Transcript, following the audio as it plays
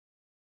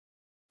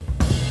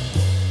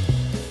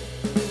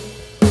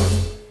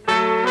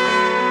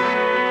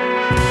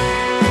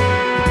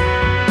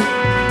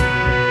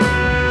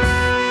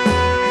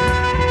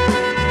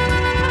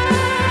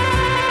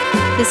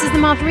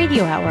Moth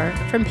Radio Hour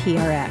from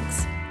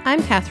PRX.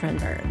 I'm Catherine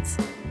Burns.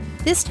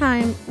 This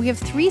time, we have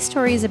 3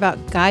 stories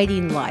about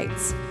guiding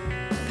lights,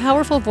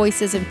 powerful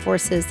voices and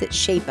forces that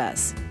shape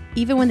us,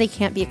 even when they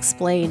can't be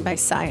explained by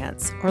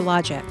science or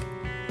logic.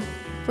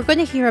 We're going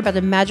to hear about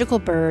a magical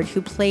bird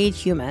who played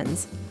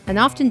humans, and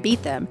often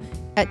beat them,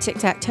 at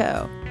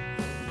tic-tac-toe,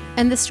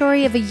 and the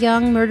story of a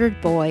young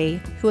murdered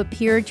boy who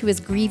appeared to his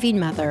grieving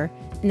mother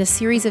in a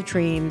series of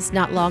dreams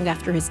not long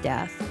after his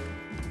death.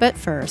 But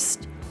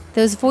first,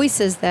 those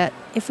voices that,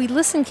 if we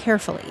listen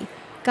carefully,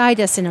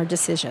 guide us in our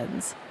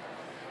decisions.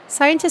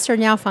 Scientists are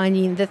now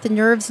finding that the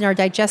nerves in our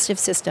digestive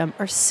system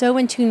are so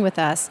in tune with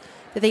us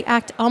that they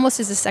act almost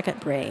as a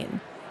second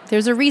brain.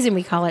 There's a reason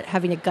we call it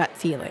having a gut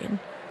feeling.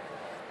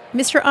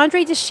 Mr.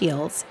 André De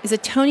Shields is a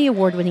Tony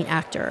Award-winning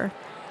actor.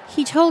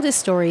 He told his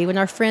story when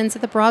our friends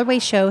at the Broadway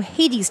show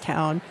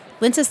Hadestown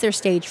lent us their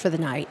stage for the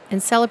night in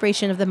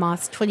celebration of the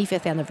Moth's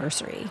 25th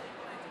anniversary.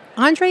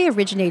 André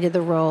originated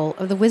the role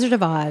of the Wizard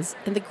of Oz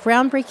in the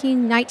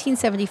groundbreaking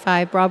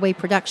 1975 Broadway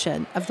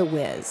production of The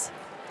Wiz.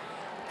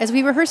 As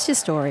we rehearsed his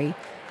story,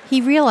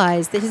 he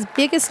realized that his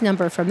biggest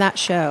number from that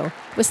show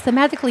was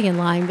thematically in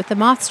line with the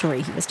Moth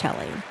story he was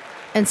telling.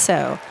 And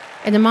so,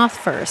 in a Moth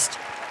first,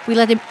 we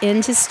let him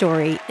end his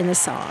story in a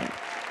song.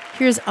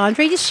 Here's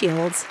André De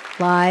Shields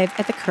live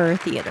at the Kerr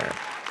Theater.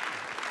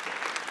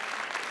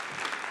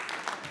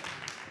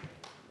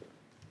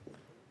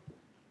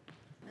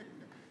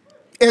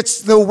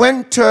 It's the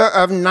winter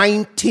of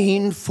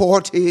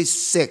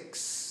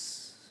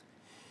 1946.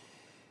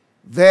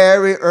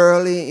 Very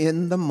early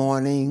in the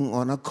morning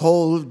on a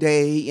cold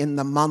day in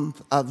the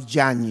month of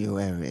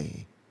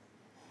January.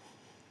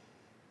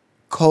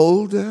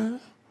 Colder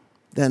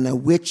than a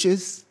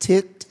witch's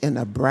tit in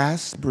a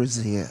brass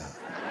brazier.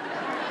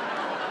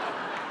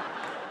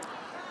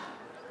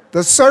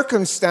 The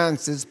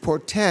circumstances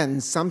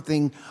portend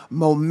something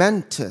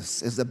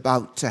momentous is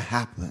about to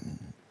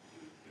happen.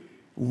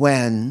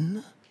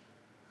 When,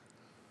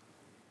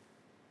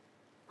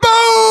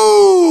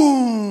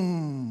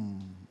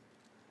 boom!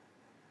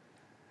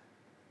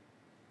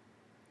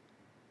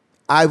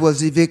 I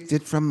was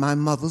evicted from my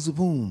mother's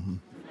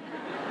womb.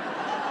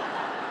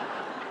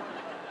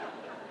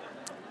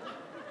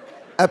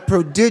 A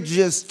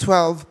prodigious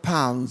 12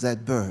 pounds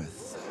at birth.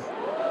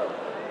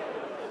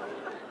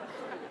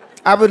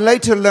 I would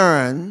later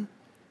learn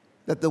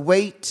that the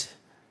weight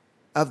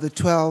of the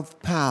 12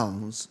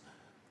 pounds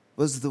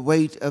was the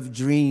weight of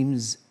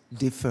dreams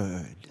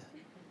deferred.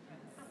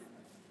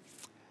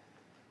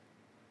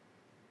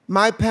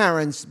 My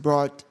parents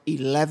brought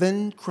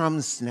 11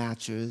 crumb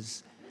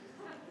snatchers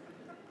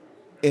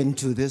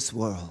into this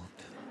world.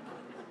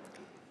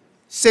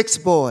 6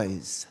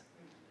 boys: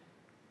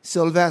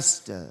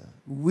 Sylvester,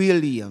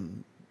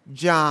 William,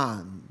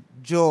 John,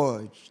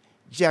 George,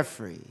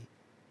 Jeffrey,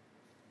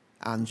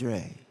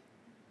 Andre.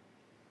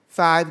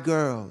 5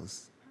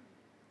 girls: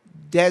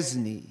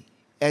 Desney,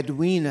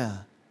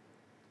 Edwina,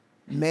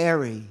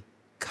 Mary,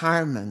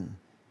 Carmen,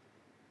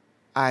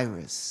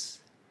 Iris.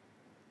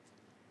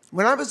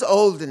 When I was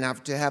old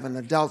enough to have an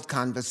adult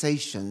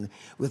conversation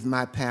with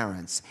my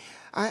parents,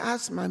 I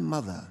asked my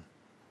mother,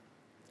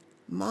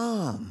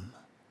 "Mom,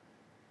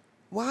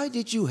 why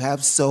did you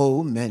have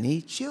so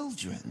many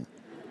children?"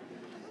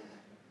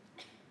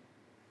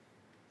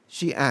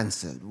 She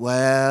answered,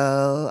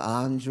 "Well,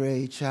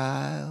 Andre,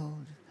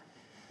 child,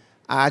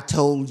 I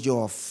told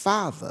your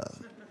father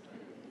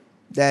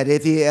that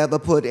if he ever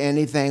put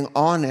anything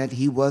on it,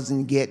 he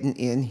wasn't getting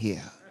in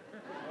here."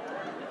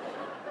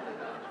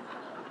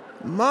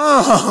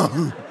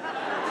 Mom!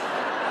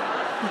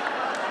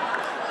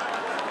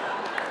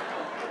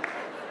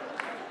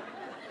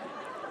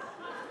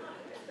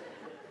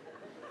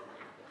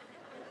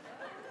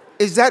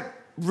 Is that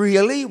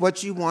really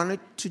what you wanted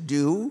to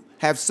do?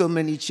 Have so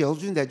many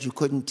children that you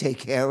couldn't take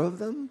care of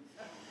them?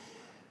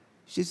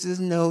 She says,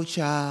 "No,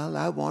 child,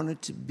 I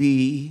wanted to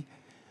be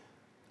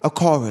a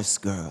chorus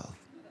girl."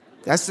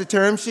 That's the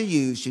term she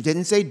used. She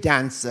didn't say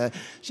dancer.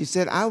 She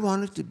said, "I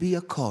wanted to be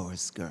a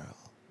chorus girl."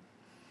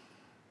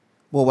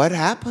 Well, what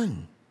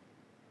happened?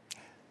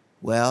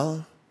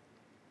 Well,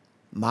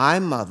 my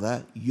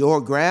mother,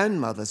 your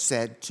grandmother,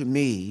 said to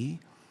me,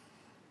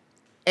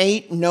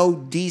 "Ain't no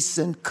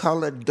decent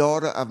colored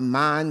daughter of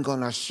mine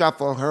gonna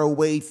shuffle her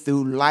way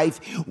through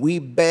life. We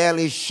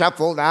barely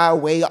shuffled our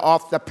way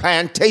off the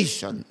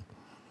plantation."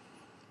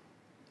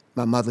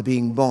 My mother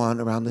being born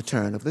around the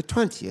turn of the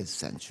 20th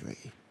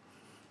century.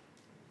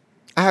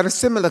 I had a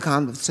similar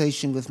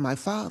conversation with my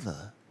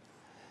father,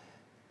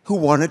 who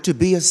wanted to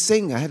be a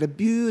singer, had a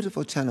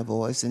beautiful tenor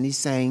voice, and he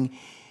sang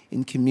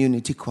in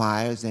community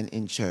choirs and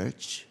in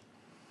church.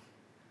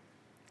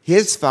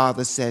 His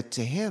father said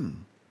to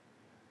him,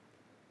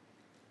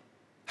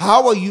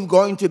 "How are you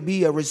going to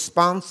be a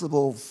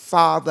responsible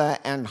father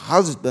and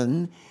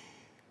husband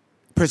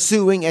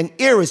pursuing an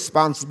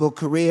irresponsible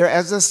career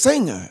as a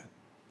singer?"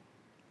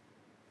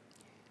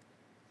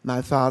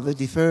 My father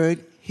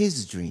deferred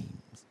his dreams.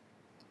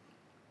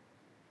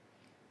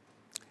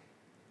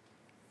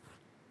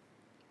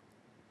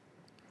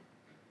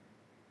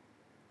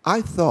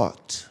 I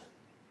thought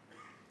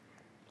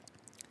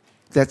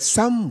that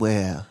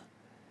somewhere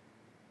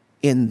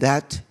in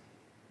that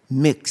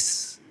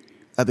mix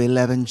of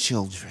 11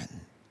 children,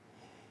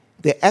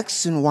 the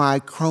X and Y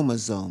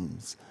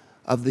chromosomes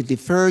of the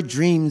deferred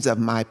dreams of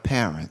my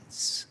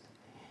parents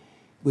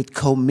would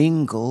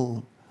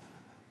commingle,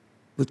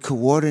 would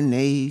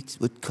coordinate,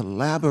 would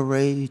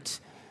collaborate,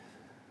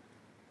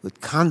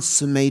 would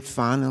consummate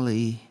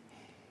finally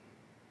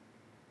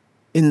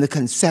in the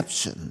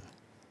conception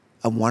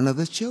of one of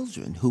the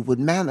children who would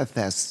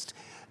manifest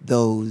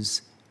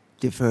those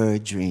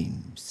deferred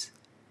dreams.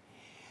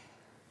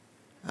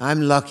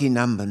 I'm lucky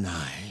number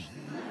 9.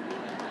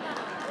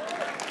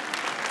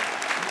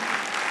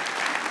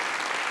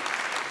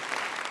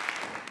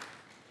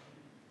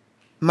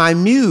 My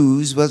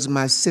muse was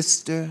my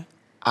sister,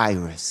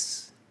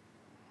 Iris.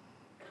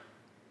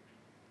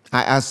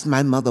 I asked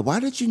my mother, why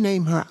did you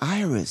name her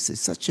Iris?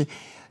 It's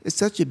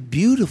such a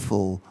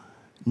beautiful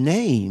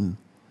name.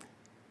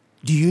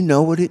 Do you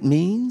know what it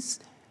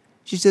means?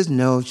 She says,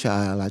 no,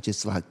 child, I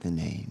just like the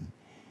name.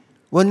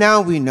 Well,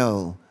 now we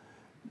know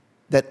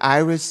that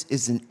Iris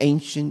is an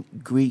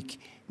ancient Greek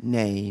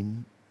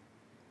name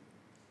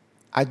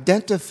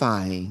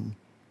identifying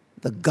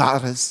the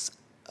goddess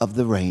of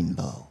the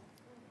rainbow.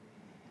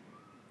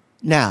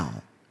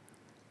 Now,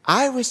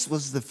 Iris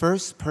was the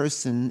first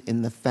person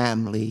in the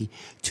family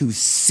to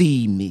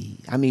see me.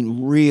 I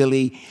mean,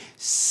 really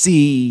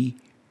see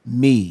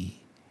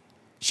me.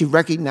 She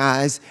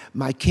recognized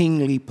my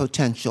kingly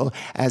potential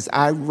as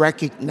I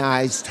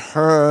recognized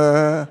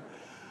her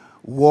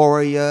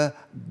warrior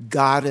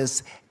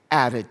goddess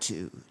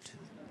attitude.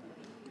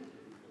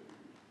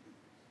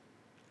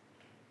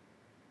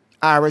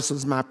 Iris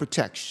was my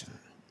protection.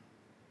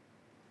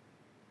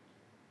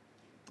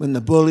 When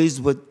the bullies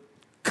would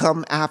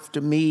come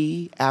after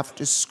me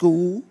after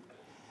school,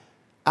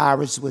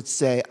 Iris would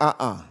say,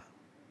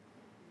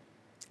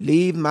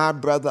 leave my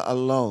brother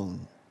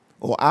alone,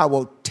 or I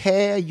will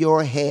tear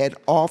your head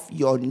off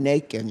your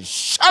neck and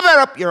shove it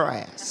up your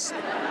ass.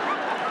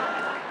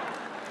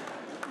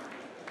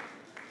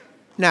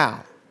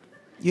 Now,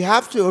 you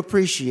have to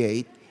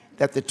appreciate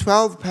that the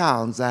 12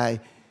 pounds I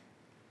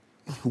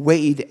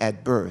weighed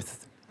at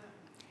birth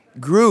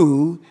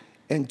grew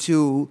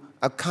into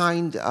a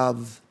kind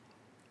of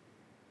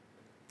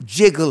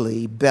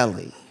jiggly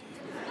belly.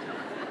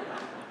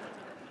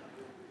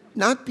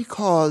 Not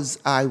because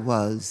I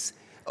was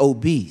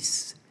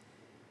obese,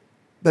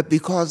 but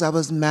because I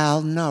was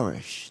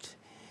malnourished.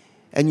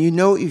 And you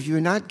know, if you're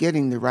not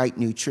getting the right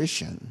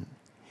nutrition,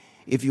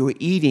 if you're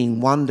eating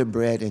Wonder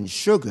Bread and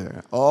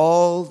sugar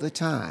all the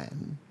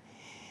time,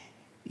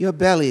 your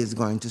belly is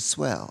going to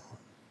swell.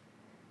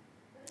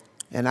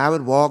 And I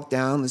would walk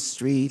down the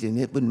street and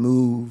it would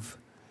move.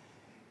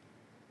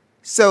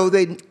 So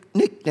they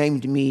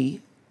nicknamed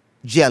me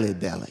Jelly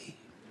Belly.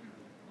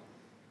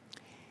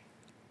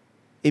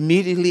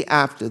 Immediately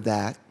after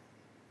that,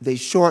 they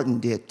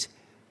shortened it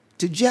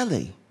to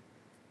Jelly.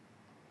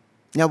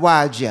 Now,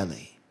 why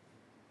jelly?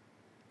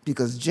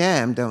 Because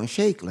jam don't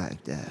shake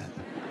like that.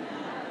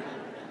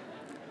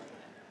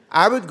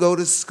 I would go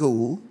to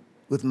school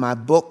with my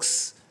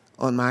books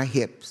on my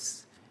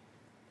hips,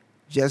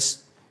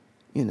 just,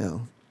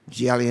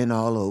 jellying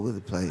all over the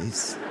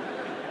place.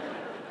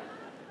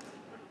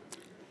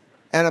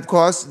 And of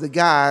course, the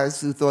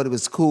guys who thought it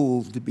was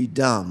cool to be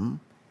dumb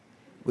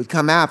would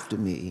come after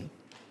me.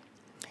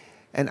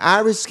 And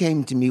Iris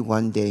came to me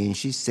one day and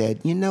she said,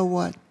 you know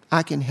what?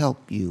 I can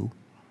help you.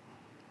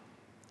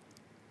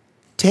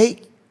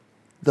 Take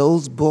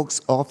those books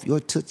off your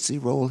Tootsie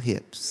Roll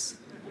hips.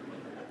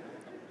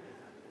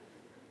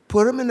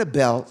 Put them in a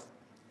belt,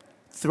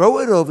 throw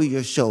it over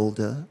your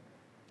shoulder,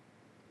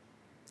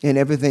 and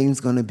everything's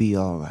going to be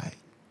all right.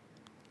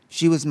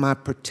 She was my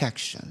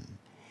protection.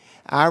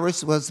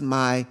 Iris was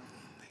my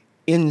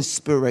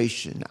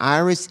inspiration.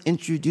 Iris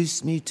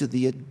introduced me to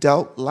the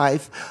adult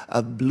life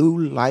of blue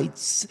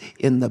lights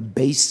in the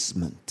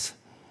basement.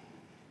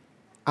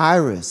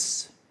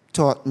 Iris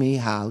taught me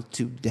how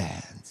to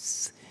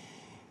dance.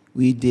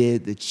 We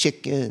did the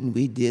chicken,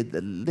 we did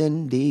the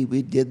Lindy,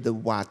 we did the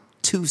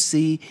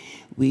Watusi,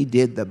 we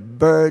did the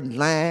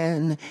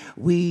Birdland,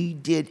 we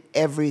did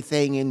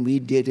everything and we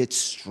did it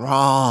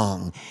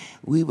strong.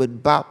 We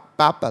would bop,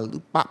 bop, a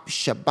loop, bop,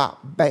 shabop,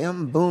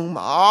 bam, boom,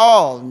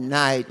 all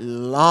night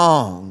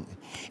long.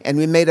 And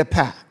we made a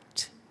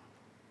pact.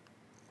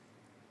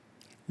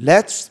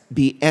 Let's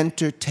be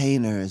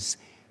entertainers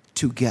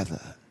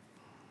together.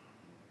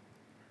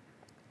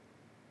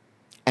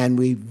 And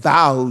we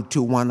vowed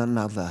to one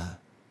another,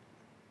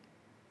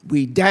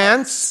 we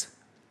dance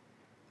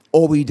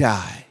or we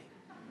die.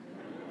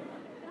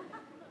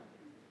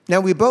 Now,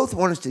 we both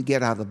wanted to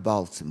get out of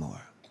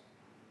Baltimore.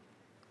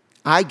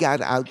 I got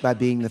out by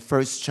being the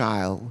first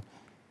child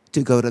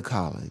to go to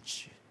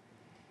college.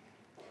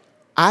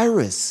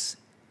 Iris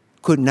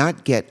could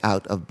not get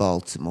out of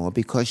Baltimore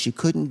because she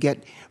couldn't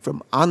get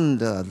from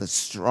under the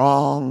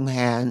strong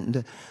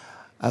hand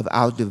of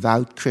our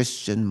devout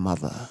Christian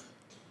mother.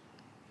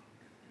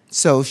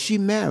 So she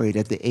married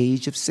at the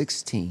age of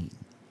 16,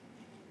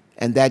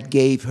 and that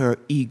gave her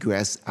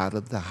egress out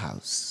of the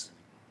house.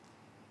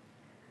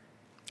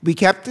 We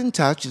kept in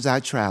touch as I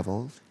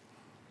traveled.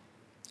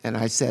 And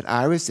I said,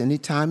 Iris,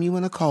 anytime you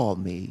want to call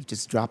me,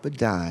 just drop a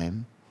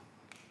dime.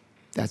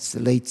 That's the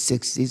late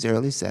 60s,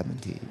 early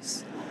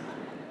 70s.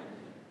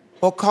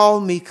 Or call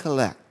me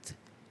collect,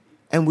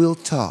 and we'll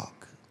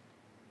talk.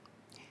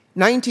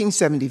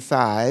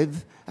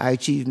 1975, I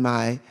achieved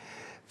my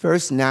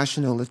first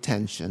national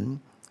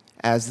attention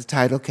as the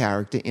title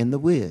character in The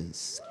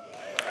Wiz.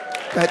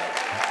 But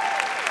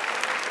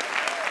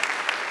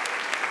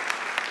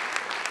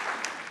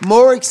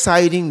more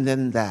exciting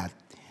than that,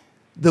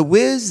 The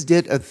Wiz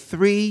did a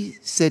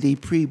 3-city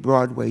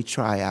pre-Broadway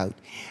tryout,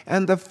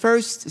 and the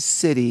first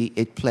city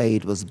it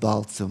played was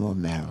Baltimore,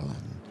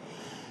 Maryland.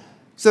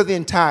 So the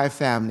entire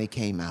family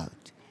came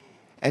out,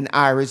 and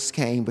Iris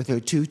came with her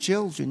 2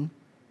 children,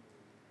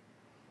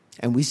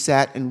 and we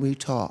sat and we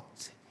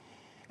talked.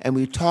 And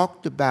we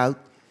talked about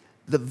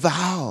the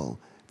vow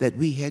that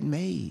we had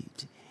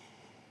made.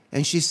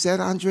 And she said,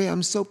 Andre,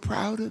 I'm so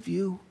proud of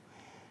you.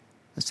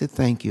 I said,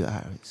 thank you,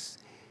 Iris.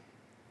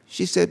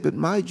 She said, but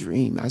my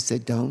dream, I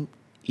said, don't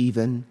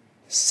even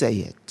say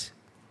it.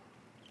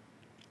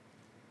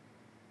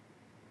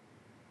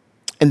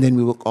 And then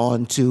we were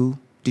on to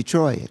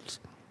Detroit,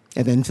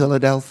 and then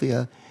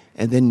Philadelphia,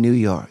 and then New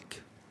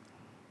York.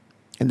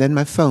 And then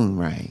my phone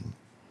rang,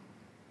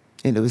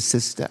 and it was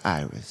Sister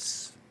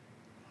Iris.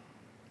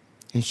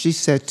 And she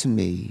said to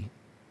me,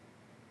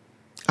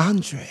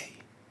 Andre,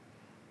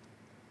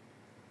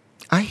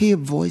 I hear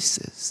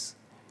voices.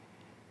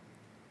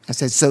 I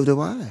said, so do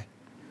I.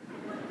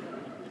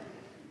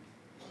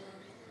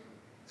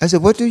 I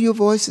said, what do your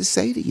voices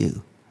say to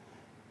you?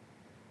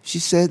 She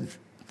said,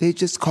 they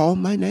just call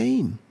my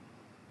name.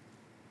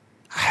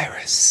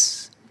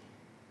 Iris.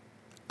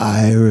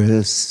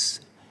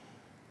 Iris.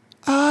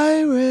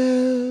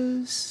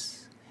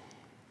 Iris.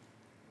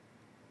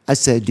 I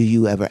said, do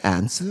you ever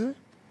answer?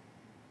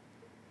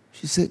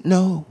 She said,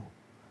 no.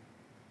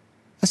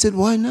 I said,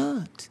 why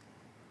not?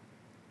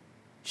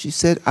 She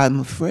said, I'm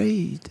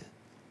afraid.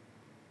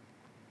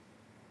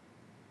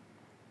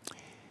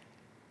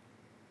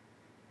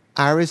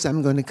 Iris,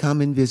 I'm going to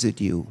come and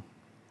visit you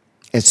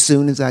as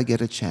soon as I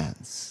get a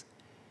chance.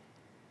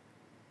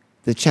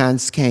 The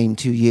chance came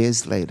 2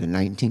 years later,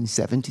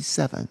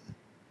 1977.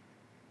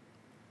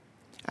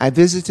 I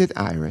visited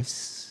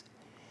Iris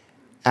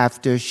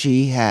after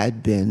she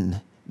had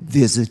been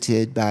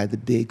visited by the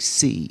Big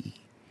C.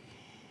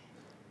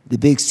 The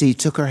Big C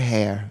took her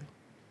hair.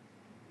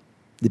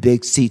 The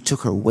Big C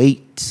took her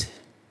weight.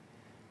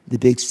 The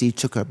Big C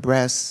took her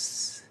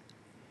breasts.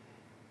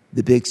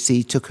 The Big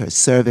C took her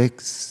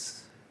cervix.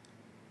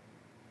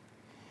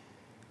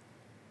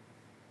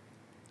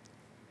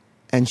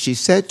 And she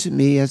said to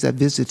me as I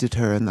visited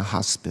her in the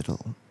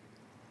hospital,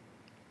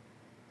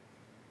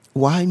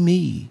 why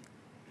me?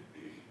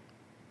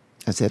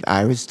 I said,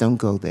 Iris, don't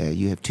go there.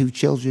 You have 2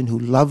 children who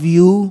love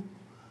you.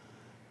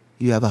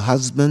 You have a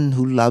husband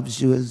who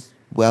loves you as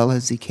well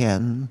as he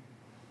can.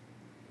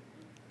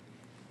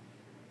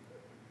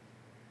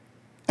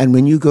 And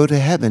when you go to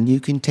heaven, you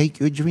can take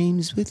your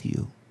dreams with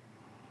you.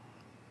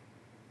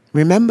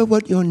 Remember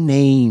what your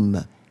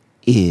name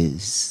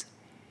is.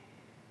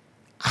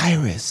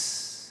 Iris.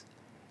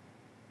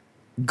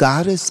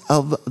 Goddess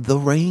of the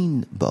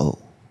rainbow.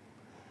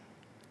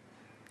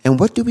 And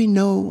what do we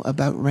know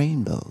about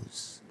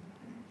rainbows?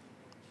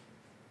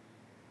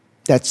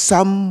 That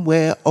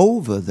somewhere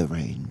over the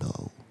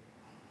rainbow,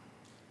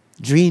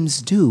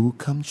 dreams do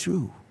come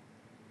true.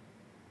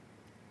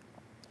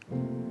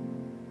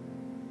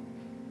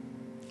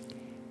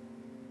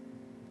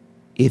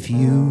 If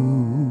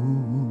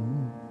you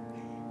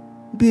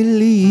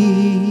believe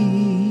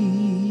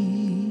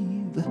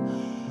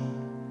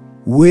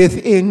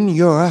within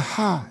your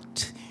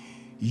heart,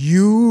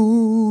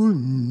 you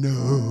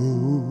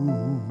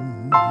know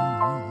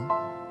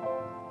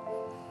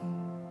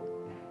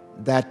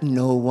that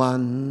no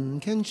one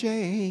can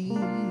change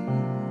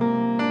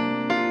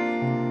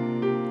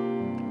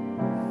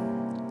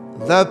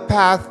the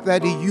path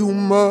that you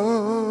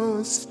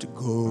must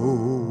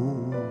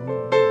go.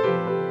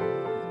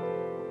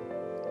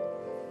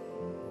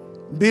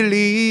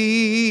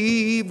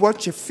 Believe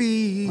what you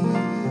feel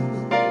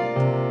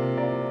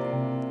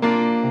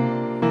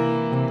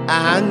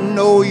and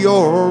know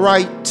you're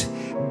right,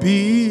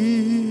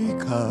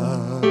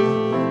 because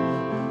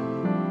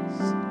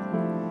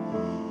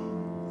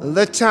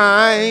the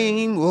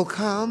time will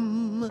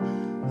come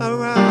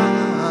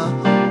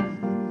around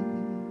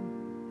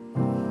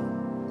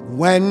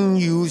when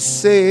you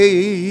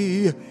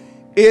say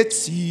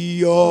it's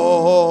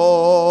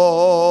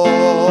yours.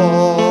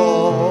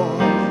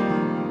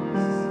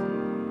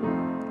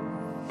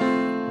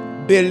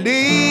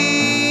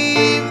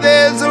 Believe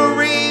there's a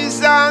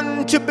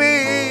reason to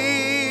be.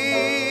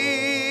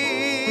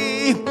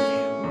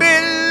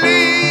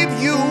 Believe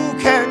you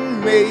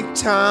can make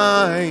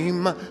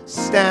time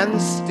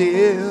stand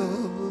still.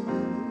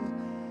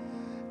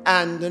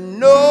 And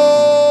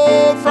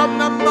know from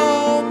the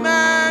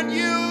moment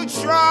you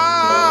try,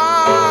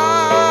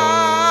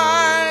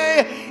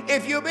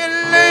 if you believe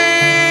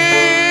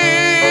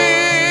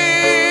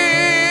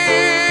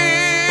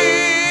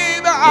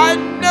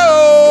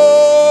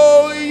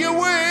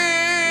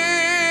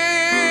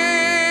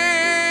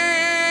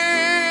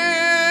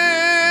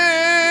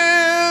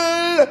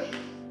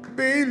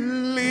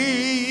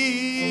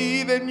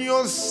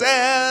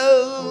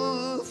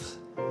yourself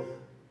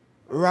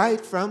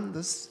right from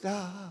the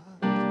start.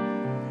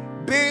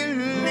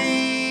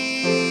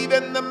 Believe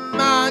in the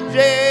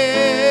magic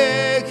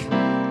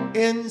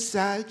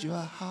inside your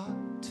heart.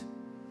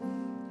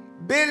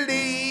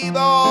 Believe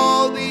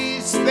all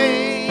these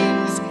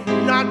things,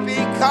 not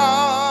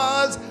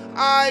because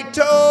I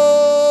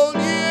told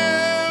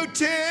you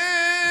to,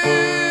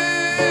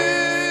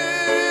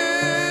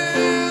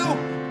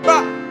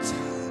 but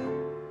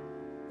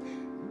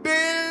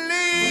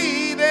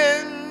believe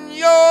in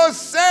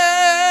yourself.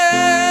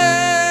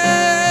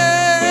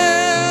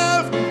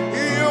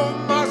 You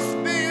must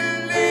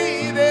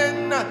believe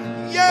in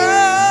yourself.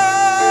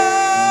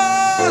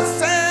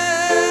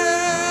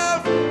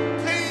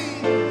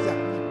 Please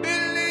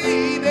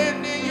believe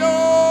in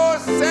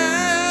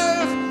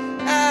yourself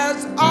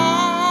as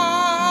I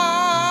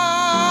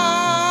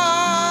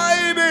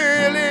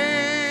believe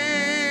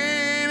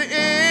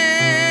in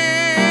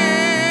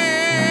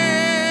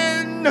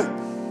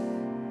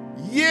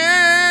you.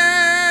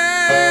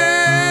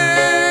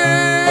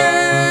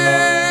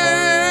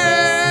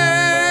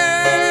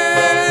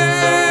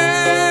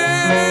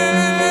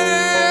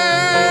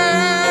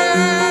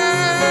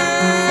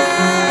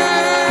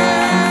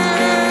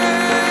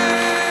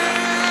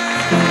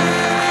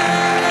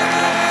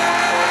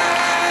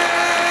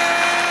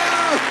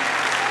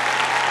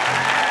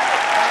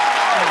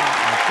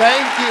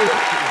 Thank you.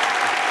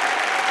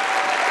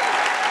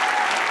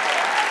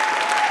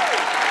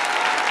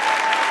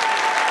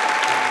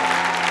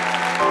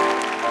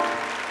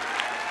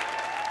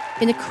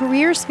 In a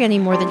career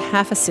spanning more than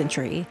half a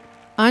century,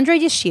 André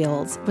De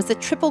Shields was the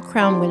Triple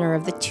Crown winner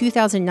of the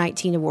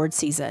 2019 award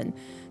season,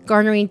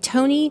 garnering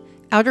Tony,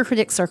 Outer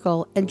Critics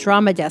Circle, and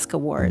Drama Desk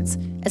Awards,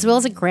 as well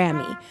as a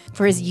Grammy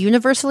for his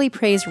universally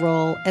praised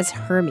role as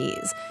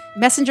Hermes,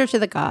 messenger to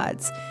the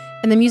gods,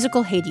 in the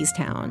musical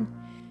Hadestown.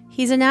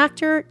 He's an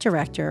actor,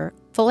 director,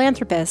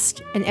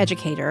 philanthropist, and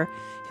educator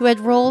who had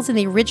roles in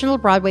the original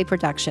Broadway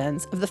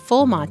productions of The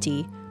Full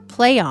Monty,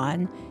 Play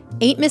On,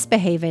 Ain't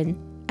Misbehavin',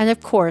 and of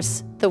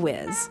course, The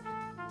Wiz.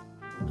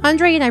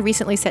 André and I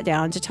recently sat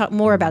down to talk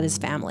more about his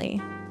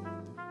family.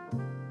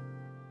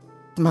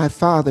 My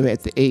father,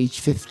 at the age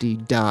 50,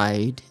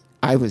 died.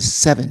 I was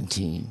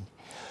 17.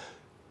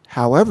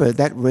 However,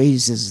 that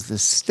raises the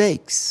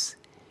stakes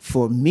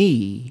for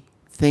me,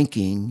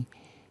 thinking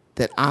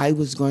that I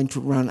was going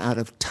to run out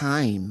of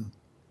time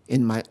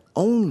in my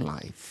own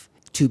life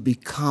to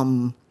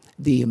become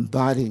the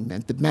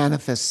embodiment, the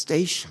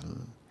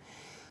manifestation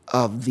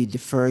of the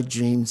deferred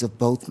dreams of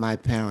both my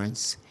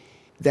parents,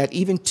 that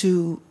even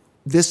to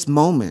this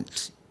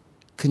moment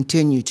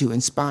continue to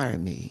inspire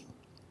me.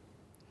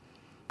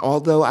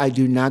 Although I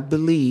do not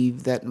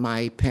believe that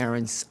my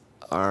parents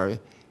are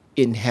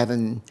in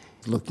heaven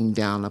looking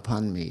down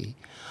upon me,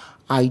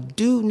 I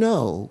do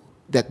know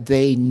that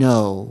they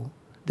know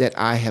that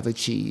I have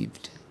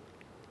achieved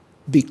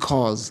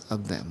because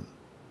of them.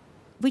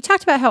 We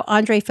talked about how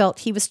André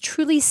felt he was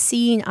truly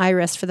seeing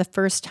Iris for the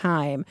first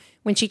time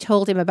when she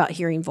told him about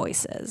hearing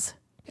voices.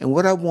 And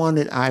what I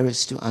wanted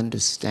Iris to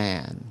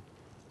understand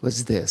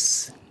was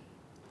this.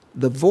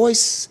 The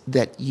voice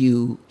that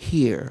you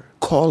hear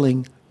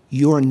calling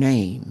your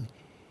name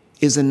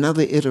is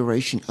another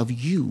iteration of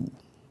you.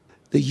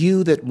 The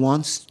you that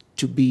wants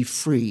to be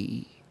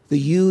free. The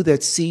you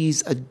that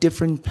sees a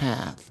different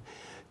path.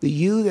 The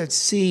you that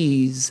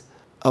sees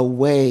a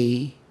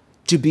way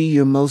to be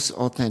your most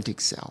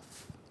authentic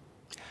self.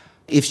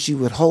 If she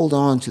would hold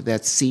on to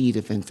that seed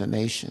of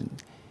information,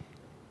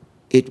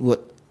 it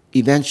would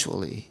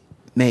eventually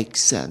make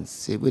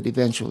sense. It would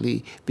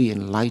eventually be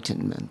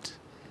enlightenment.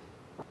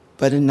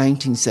 But in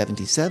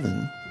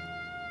 1977,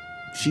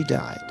 she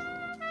died.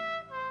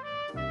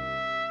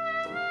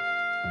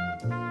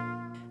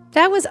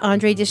 That was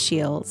André De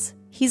Shields.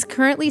 He's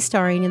currently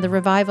starring in the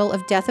revival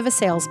of Death of a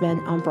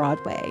Salesman on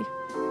Broadway.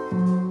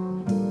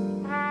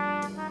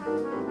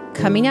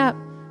 Coming up,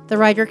 the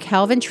writer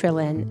Calvin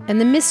Trillin and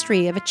the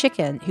mystery of a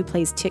chicken who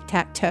plays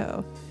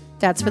tic-tac-toe.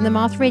 That's when the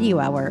Moth Radio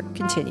Hour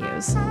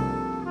continues.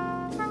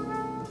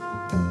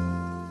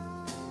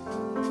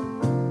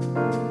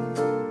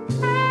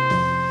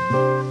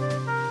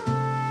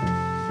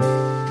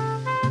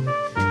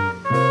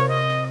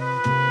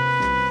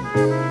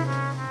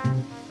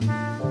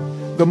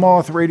 The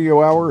Moth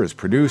Radio Hour is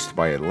produced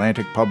by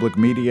Atlantic Public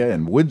Media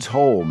in Woods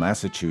Hole,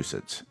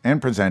 Massachusetts,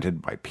 and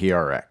presented by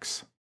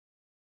PRX.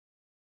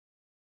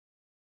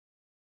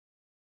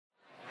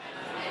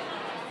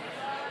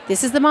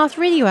 This is the Moth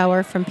Radio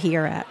Hour from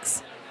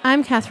PRX.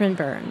 I'm Catherine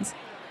Burns.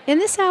 In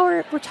this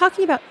hour, we're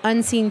talking about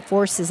unseen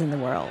forces in the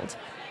world.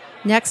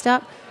 Next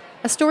up,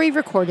 a story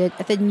recorded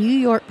at the New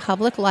York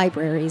Public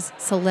Library's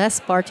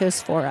Celeste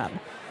Bartos Forum,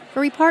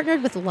 where we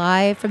partnered with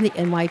Live from the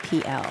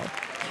NYPL.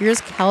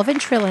 Here's Calvin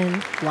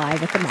Trillin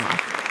live at the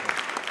Moth.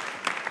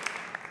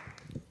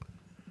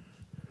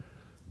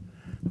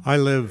 I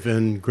live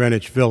in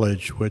Greenwich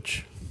Village,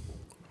 which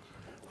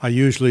I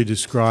usually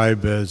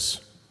describe as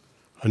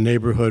a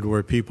neighborhood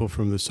where people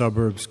from the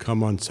suburbs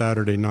come on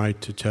Saturday night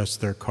to test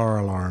their car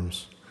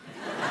alarms.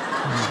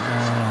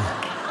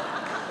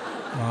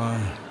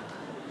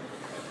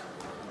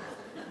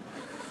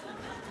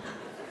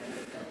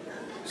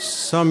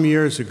 Some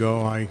years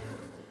ago, I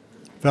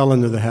fell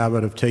into the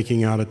habit of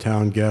taking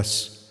out-of-town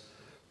guests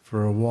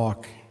for a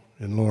walk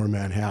in Lower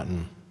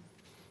Manhattan.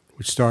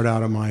 We'd start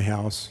out at my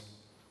house,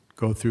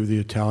 go through the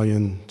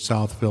Italian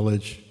South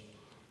Village,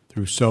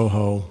 through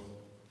Soho,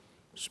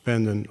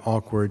 spend an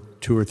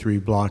awkward 2 or 3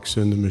 blocks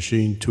in the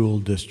machine tool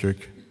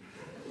district,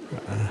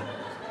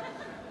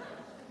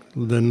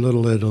 then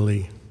Little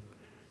Italy,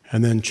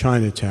 and then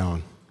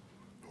Chinatown,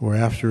 where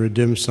after a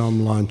dim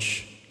sum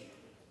lunch,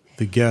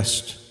 the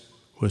guest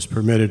was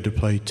permitted to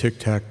play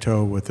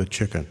tic-tac-toe with a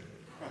chicken.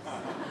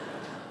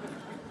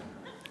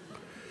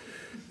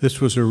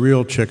 This was a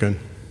real chicken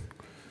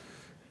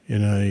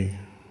in an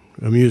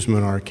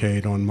amusement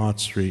arcade on Moth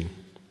Street.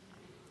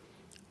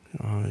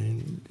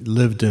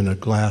 Lived in a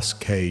glass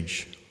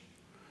cage.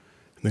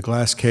 And the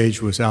glass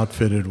cage was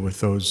outfitted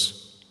with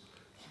those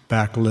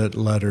backlit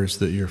letters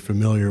that you're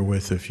familiar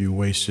with if you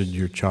wasted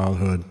your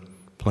childhood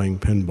playing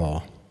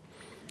pinball.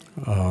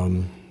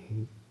 On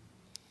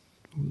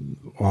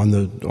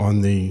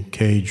the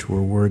cage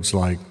were words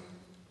like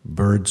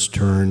bird's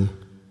turn,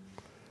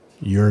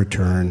 your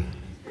turn.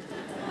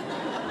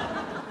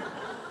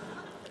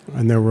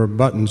 And there were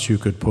buttons you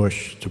could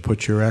push to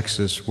put your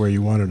X's where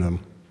you wanted them.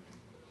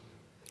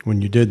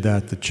 When you did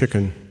that, the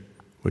chicken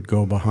would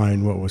go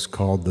behind what was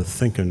called the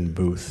thinkin'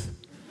 booth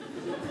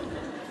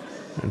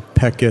and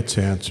peck its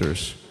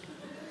answers.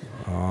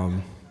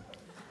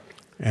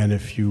 And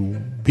if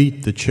you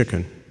beat the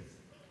chicken,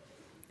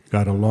 you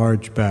got a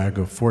large bag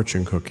of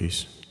fortune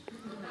cookies,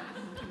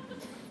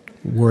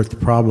 worth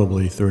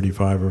probably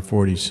 35 or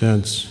 40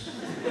 cents,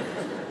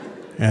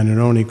 and it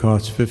only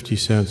cost 50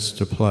 cents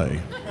to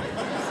play.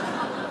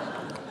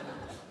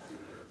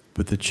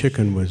 But the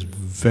chicken was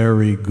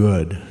very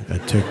good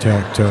at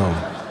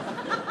tic-tac-toe.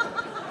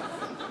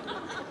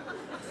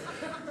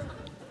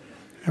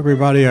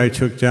 Everybody I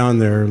took down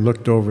there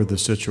looked over the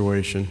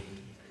situation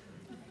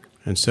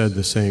and said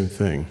the same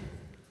thing.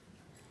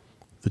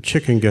 The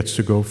chicken gets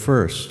to go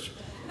first.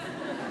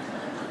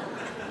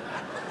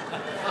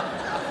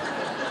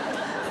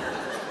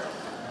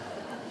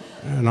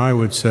 And I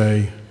would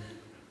say,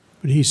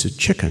 but he's a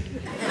chicken.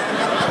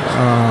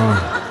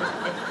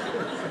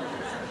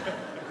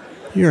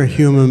 You're a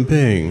human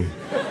being.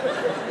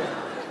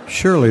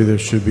 Surely there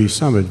should be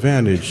some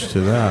advantage to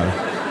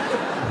that.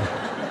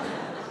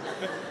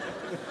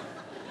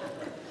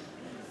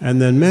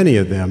 And then many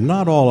of them,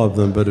 not all of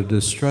them, but a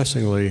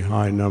distressingly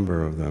high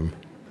number of them,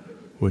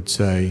 would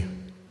say,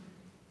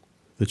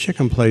 the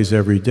chicken plays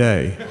every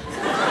day.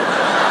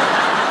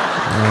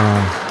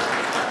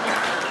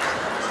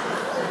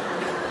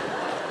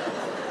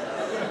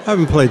 I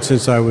haven't played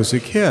since I was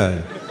a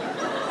kid.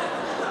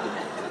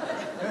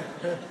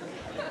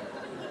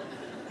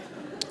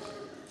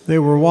 They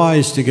were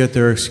wise to get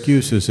their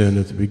excuses in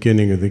at the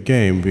beginning of the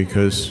game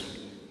because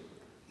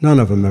none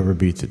of them ever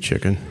beat the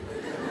chicken.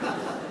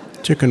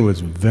 Chicken was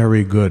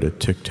very good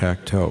at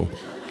tic-tac-toe.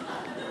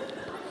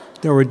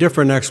 There were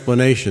different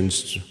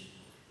explanations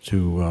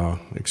to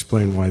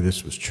explain why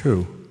this was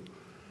true.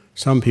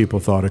 Some people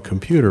thought a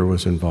computer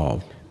was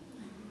involved.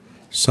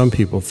 Some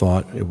people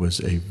thought it was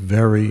a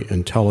very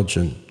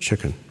intelligent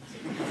chicken.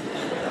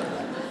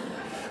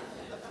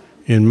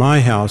 In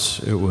my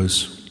house, it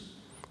was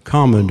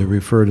common to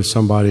refer to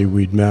somebody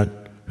we'd met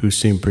who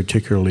seemed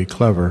particularly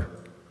clever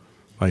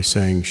by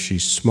saying,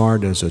 she's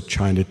smart as a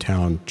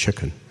Chinatown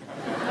chicken.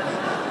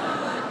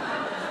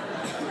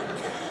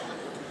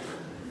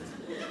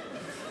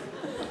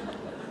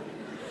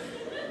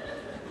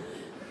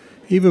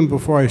 Even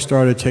before I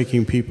started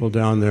taking people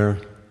down there,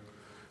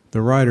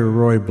 the writer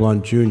Roy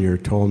Blunt Jr.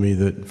 told me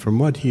that from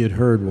what he had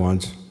heard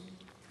once,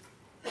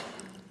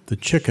 the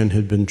chicken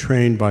had been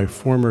trained by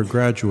former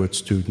graduate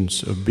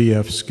students of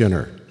B.F.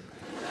 Skinner.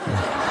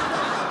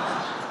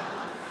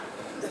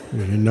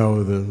 You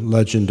know, the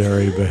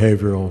legendary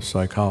behavioral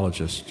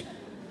psychologist.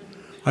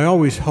 I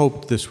always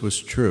hoped this was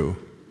true,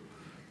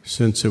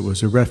 since it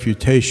was a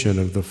refutation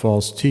of the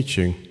false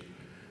teaching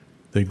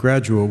that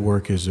graduate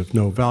work is of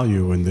no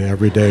value in the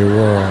everyday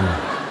world.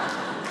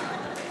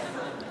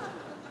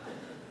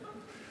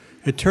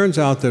 It turns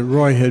out that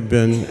Roy had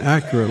been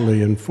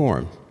accurately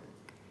informed.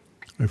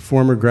 A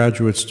former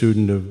graduate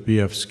student of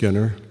B.F.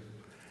 Skinner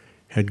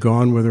had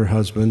gone with her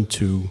husband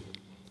to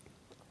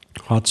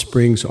Hot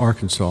Springs,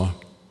 Arkansas,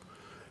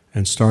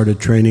 and started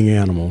training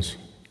animals,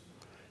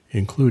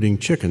 including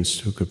chickens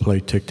who could play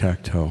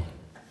tic-tac-toe.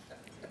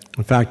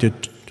 In fact,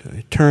 it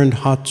turned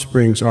Hot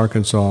Springs,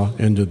 Arkansas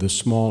into the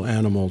small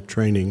animal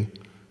training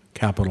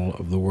capital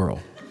of the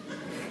world.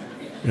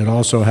 It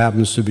also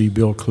happens to be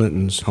Bill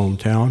Clinton's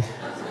hometown.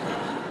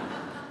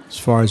 As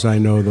far as I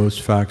know, those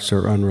facts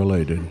are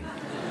unrelated.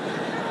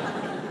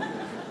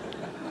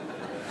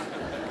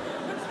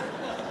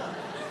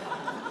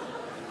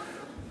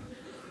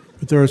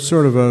 But there is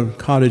sort of a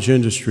cottage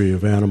industry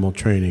of animal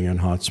training in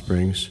Hot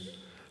Springs.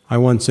 I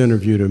once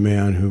interviewed a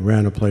man who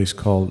ran a place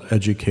called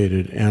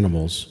Educated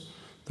Animals,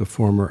 the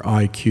former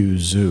IQ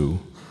Zoo.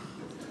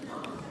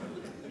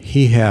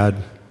 He had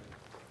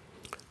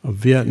a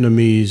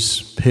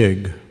Vietnamese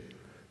pig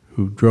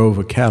who drove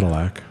a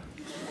Cadillac,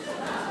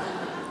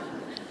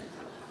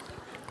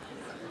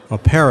 a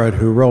parrot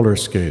who roller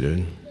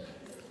skated,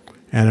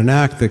 and an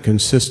act that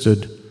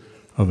consisted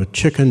of a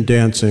chicken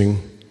dancing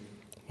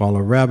while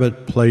a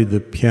rabbit played the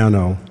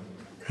piano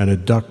and a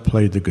duck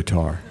played the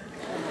guitar.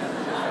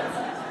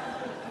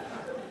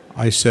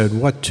 I said,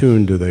 "What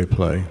tune do they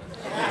play?"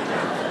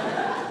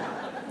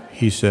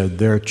 He said,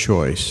 "Their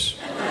choice."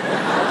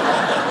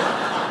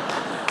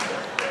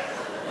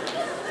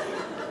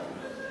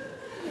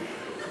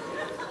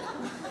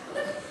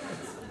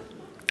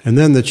 And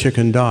then the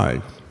chicken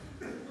died.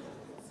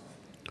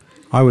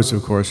 I was,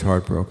 of course,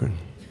 heartbroken.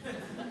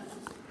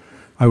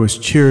 I was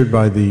cheered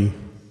by the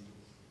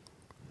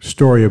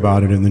story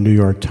about it in the New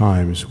York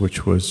Times,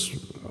 which was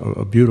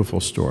a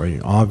beautiful story.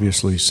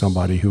 Obviously,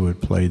 somebody who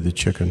had played the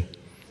chicken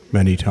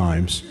many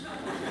times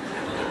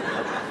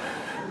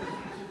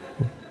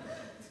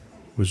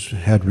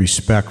had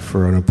respect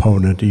for an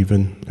opponent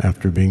even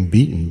after being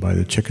beaten by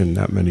the chicken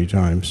that many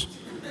times.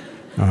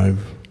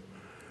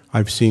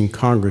 I've seen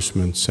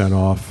congressmen sent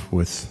off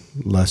with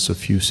less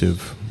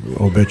effusive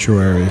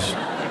obituaries.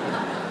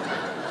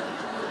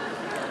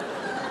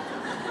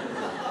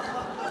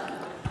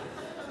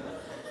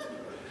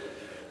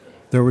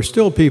 There were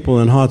still people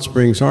in Hot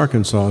Springs,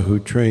 Arkansas, who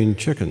trained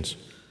chickens,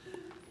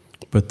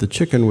 but the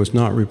chicken was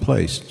not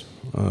replaced.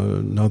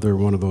 Another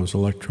one of those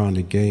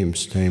electronic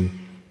games came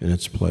in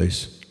its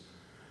place.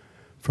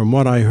 From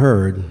what I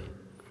heard,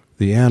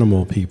 the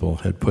animal people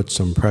had put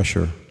some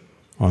pressure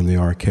on the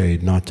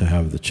arcade not to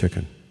have the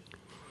chicken.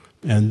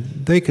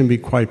 And they can be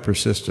quite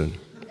persistent.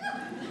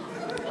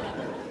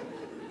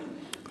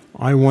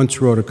 I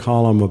once wrote a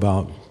column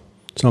about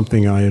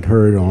something I had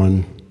heard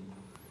on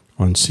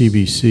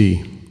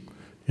CBC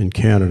in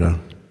Canada,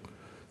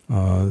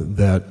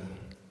 that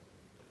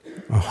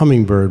a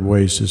hummingbird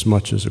weighs as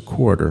much as a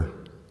quarter.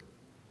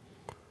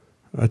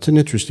 That's an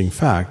interesting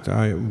fact.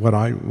 What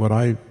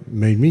I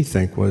made me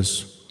think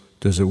was,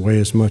 does it weigh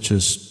as much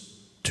as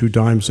 2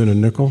 dimes and a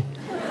nickel?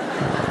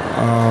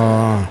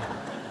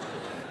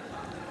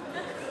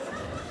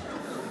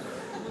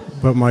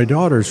 But my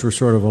daughters were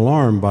sort of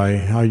alarmed by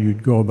how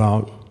you'd go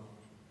about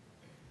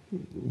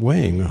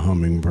weighing a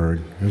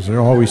hummingbird, because they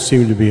always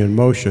seemed to be in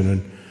motion.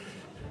 And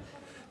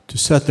to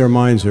set their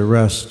minds at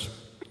rest,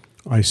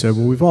 I said,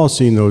 well, we've all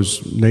seen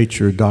those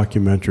nature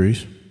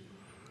documentaries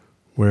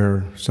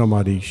where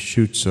somebody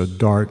shoots a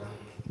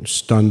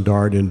stun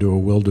dart into a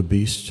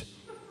wildebeest,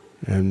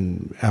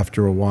 and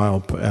after a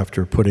while,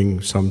 after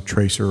putting some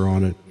tracer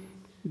on it,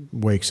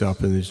 wakes up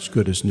and is as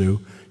good as new.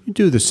 You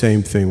do the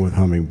same thing with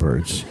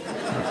hummingbirds.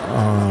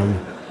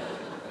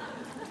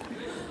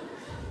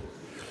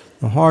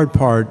 The hard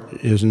part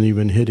isn't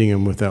even hitting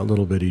him with that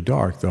little bitty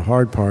dart. The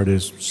hard part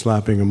is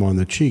slapping him on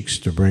the cheeks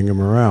to bring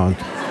him around.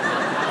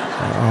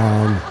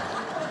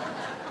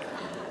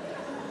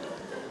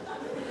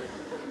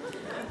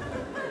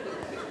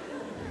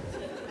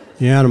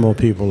 The animal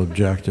people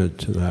objected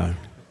to that.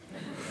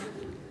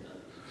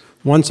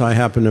 Once I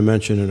happened to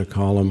mention in a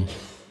column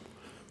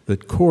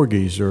that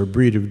corgis are a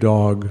breed of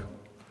dog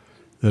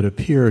that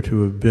appear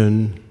to have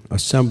been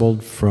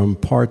assembled from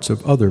parts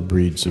of other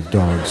breeds of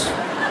dogs.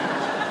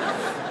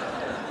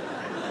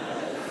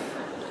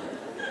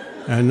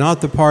 And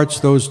not the parts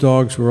those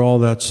dogs were all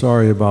that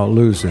sorry about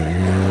losing.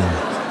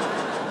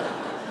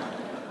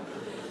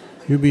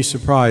 You'd be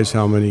surprised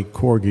how many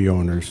corgi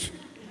owners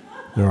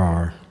there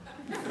are.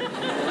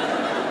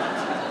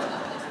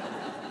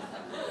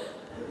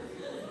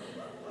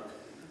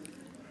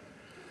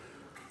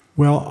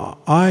 Well,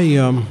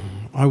 my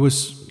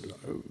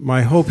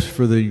hopes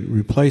for the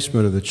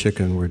replacement of the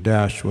chicken were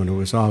dashed when it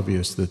was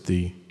obvious that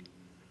the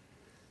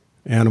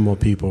animal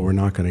people were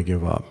not going to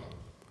give up.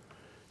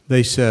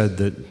 They said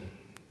that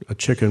a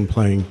chicken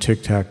playing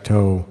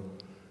tic-tac-toe,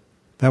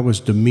 that was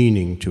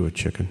demeaning to a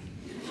chicken.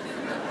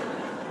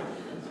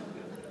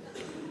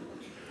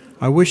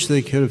 I wish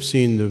they could have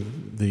seen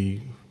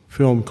the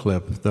film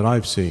clip that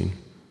I've seen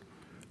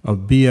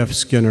of B.F.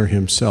 Skinner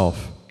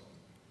himself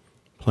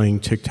playing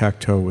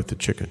tic-tac-toe with the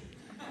chicken.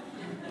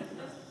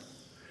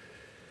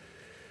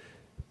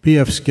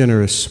 B.F.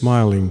 Skinner is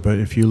smiling, but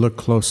if you look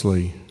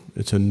closely,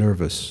 it's a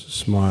nervous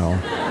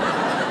smile.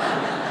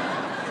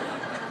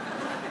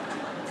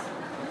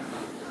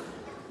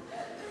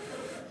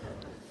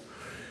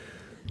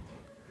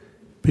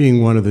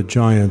 Being one of the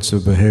giants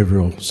of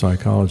behavioral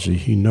psychology,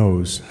 he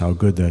knows how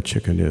good that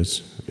chicken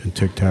is in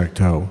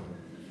tic-tac-toe.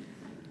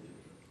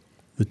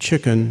 The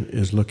chicken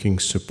is looking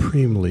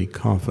supremely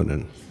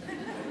confident.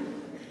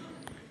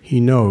 He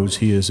knows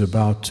he is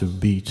about to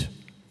beat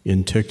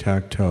in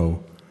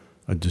tic-tac-toe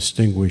a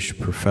distinguished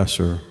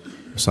professor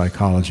of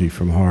psychology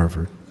from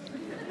Harvard.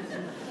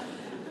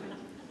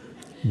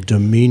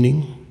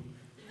 Demeaning?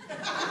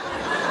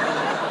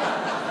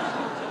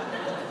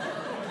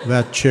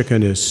 That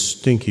chicken is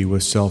stinky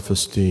with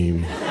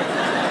self-esteem.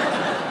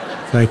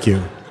 Thank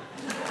you.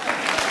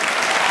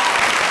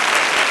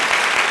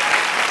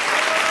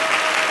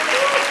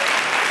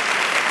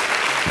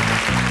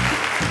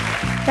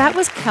 That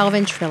was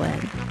Calvin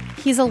Trillin.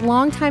 He's a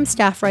longtime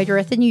staff writer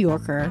at The New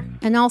Yorker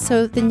and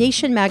also The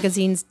Nation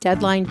magazine's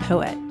deadline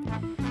poet.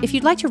 If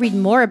you'd like to read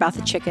more about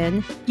the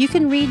chicken, you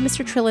can read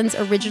Mr. Trillin's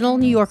original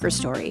New Yorker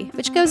story,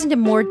 which goes into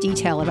more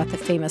detail about the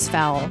famous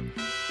fowl.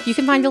 You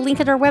can find a link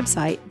at our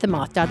website,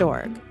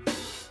 themoth.org.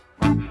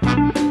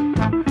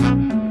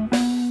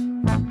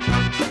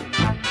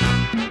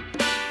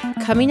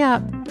 Coming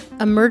up,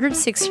 a murdered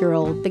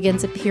 6-year-old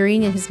begins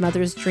appearing in his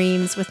mother's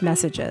dreams with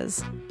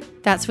messages.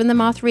 That's when the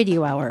Moth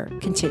Radio Hour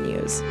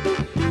continues.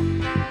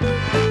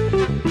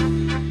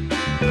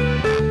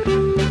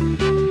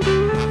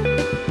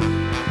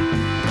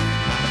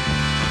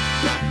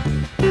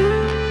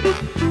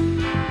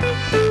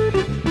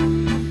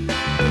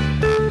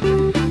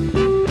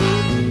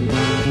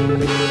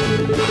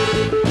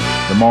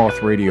 The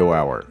Moth Radio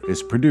Hour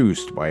is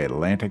produced by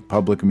Atlantic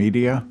Public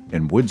Media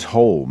in Woods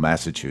Hole,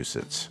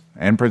 Massachusetts,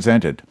 and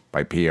presented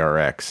by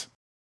PRX.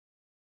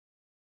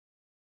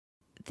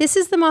 This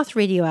is the Moth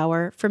Radio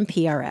Hour from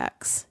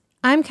PRX.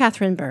 I'm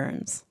Catherine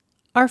Burns.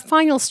 Our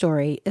final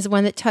story is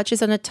one that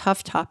touches on a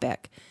tough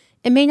topic.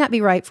 It may not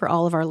be right for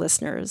all of our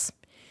listeners.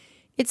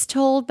 It's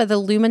told by the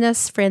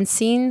luminous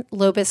Francine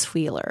Lobis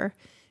Wheeler,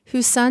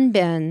 whose son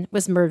Ben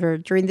was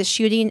murdered during the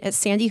shooting at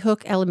Sandy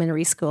Hook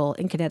Elementary School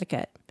in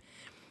Connecticut.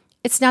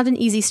 It's not an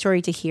easy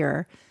story to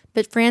hear,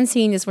 but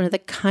Francine is one of the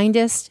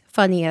kindest,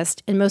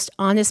 funniest, and most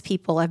honest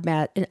people I've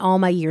met in all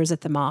my years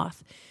at the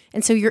Moth,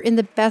 and so you're in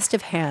the best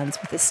of hands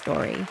with this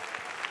story.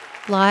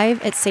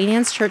 Live at St.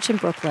 Anne's Church in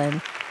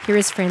Brooklyn, here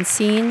is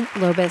Francine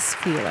Lobis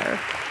Wheeler.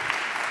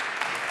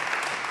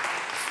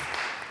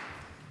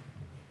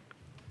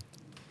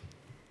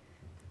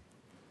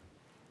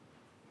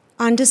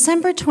 On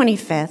December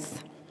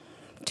 25th,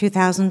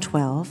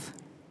 2012,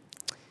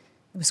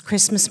 it was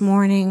Christmas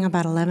morning,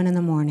 about 11 in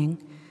the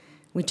morning.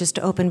 We just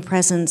opened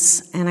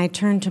presents, and I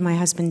turned to my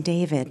husband,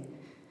 David,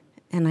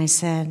 and I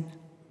said,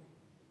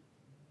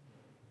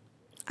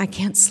 I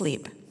can't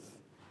sleep.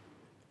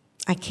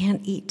 I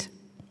can't eat.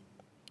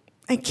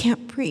 I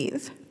can't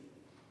breathe.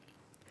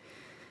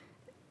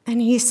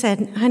 And he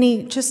said,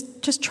 honey,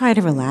 just try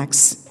to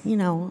relax,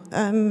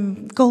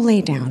 go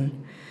lay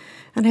down.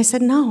 And I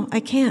said, no, I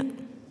can't.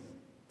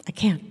 I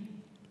can't.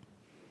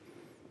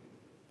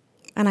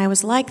 And I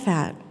was like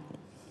that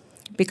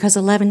because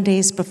 11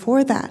 days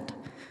before that,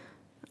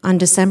 on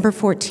December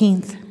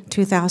 14th,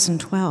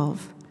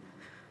 2012,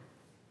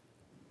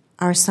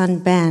 our son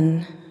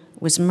Ben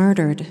was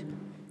murdered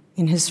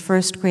in his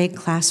first grade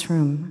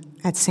classroom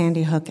at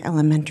Sandy Hook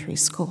Elementary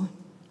School.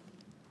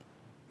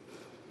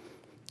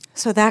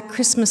 So that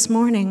Christmas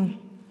morning,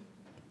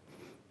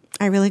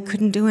 I really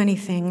couldn't do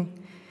anything.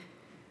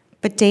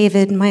 But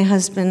David, my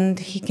husband,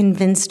 he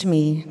convinced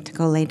me to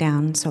go lay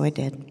down, so I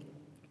did.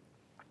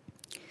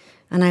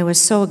 And I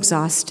was so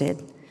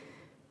exhausted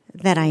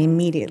that I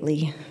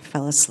immediately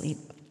fell asleep.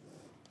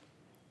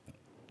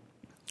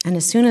 And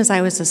as soon as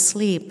I was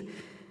asleep,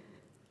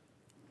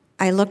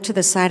 I looked to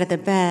the side of the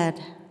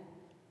bed,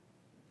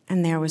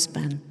 and there was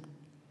Ben.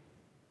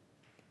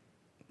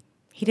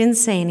 He didn't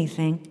say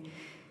anything.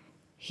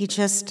 He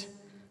just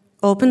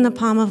opened the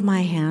palm of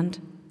my hand.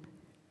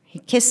 He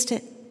kissed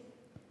it.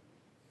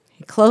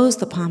 He closed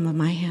the palm of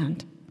my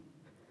hand.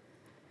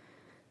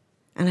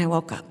 And I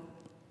woke up.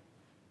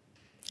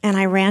 And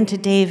I ran to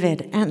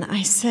David, and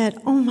I said,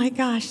 oh my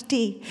gosh,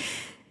 Dee,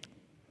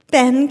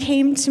 Ben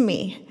came to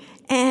me,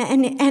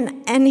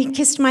 and he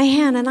kissed my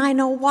hand, and I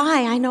know why.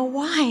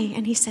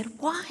 And he said,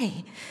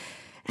 why?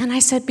 And I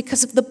said,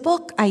 because of the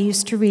book I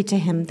used to read to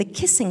him, The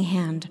Kissing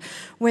Hand,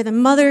 where the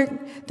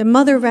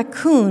mother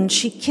raccoon,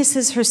 she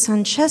kisses her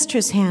son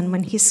Chester's hand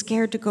when he's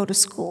scared to go to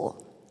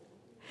school.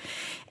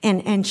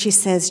 And she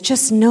says,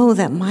 just know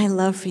that my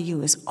love for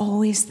you is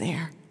always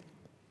there.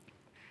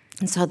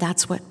 And so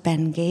that's what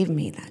Ben gave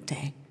me that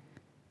day.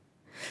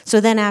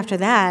 So then after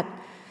that,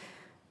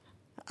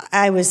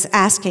 I was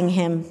asking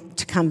him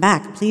to come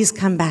back. Please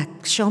come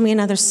back. Show me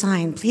another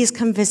sign. Please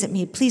come visit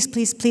me. Please,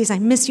 please, please. I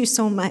miss you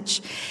so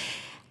much.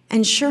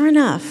 And sure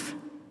enough,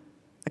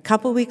 a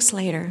couple weeks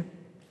later,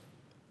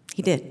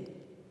 he did.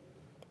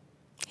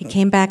 He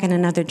came back in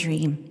another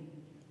dream.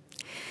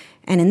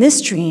 And in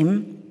this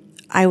dream,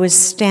 I was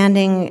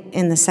standing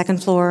in the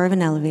second floor of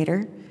an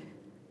elevator,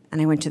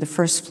 and I went to the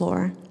first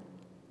floor.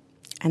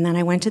 And then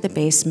I went to the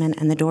basement,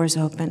 and the doors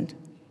opened.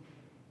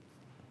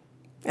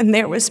 And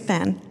there was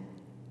Ben.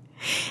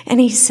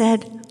 And he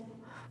said,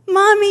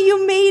 Mommy,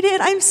 you made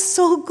it. I'm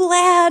so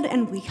glad.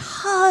 And we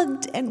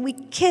hugged, and we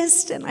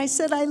kissed, and I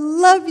said, I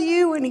love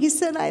you. And he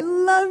said, I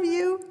love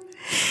you.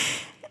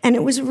 And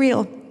it was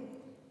real.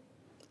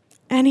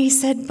 And he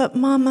said, but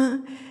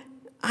Mama,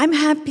 I'm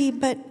happy,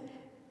 but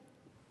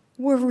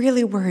we're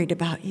really worried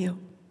about you.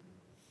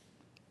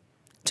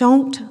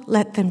 Don't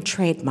let them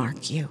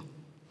trademark you.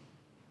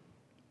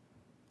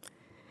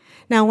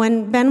 Now,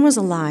 when Ben was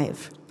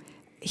alive,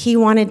 he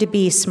wanted to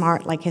be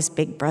smart like his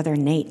big brother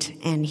Nate,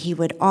 and he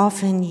would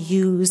often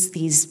use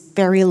these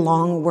very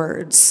long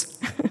words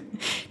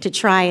to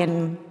try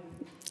and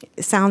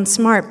sound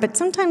smart, but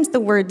sometimes the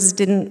words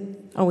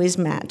didn't always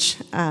match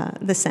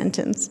the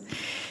sentence.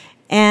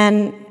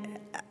 And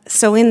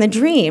So in the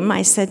dream,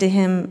 I said to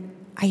him,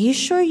 "Are you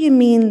sure you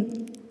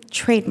mean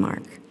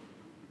trademark?"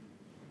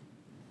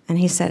 And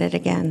he said it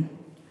again.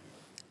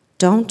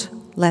 "Don't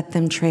let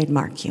them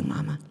trademark you,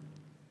 Mama."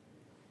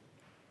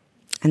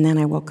 And then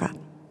I woke up.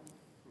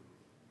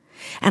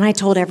 And I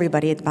told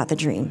everybody about the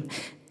dream.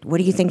 What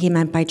do you think he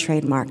meant by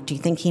trademark? Do you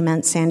think he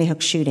meant Sandy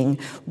Hook shooting?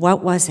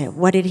 What was it?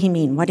 What did he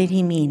mean? What did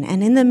he mean?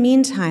 And in the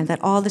meantime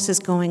that all this is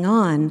going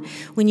on,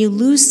 when you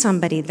lose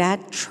somebody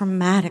that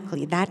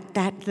traumatically,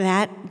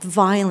 that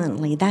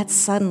violently, that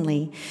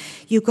suddenly,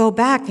 you go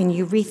back and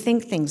you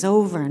rethink things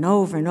over and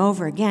over and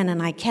over again.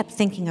 And I kept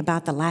thinking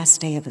about the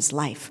last day of his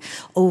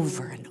life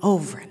over and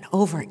over and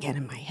over again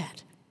in my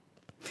head.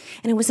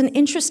 And it was an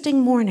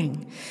interesting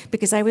morning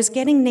because I was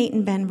getting Nate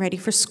and Ben ready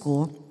for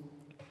school.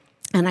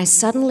 And I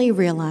suddenly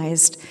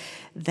realized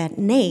that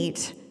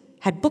Nate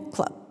had book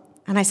club.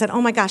 And I said,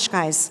 "Oh my gosh,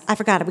 guys, I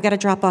forgot it. We got to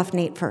drop off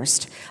Nate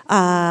first.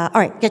 All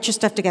right, get your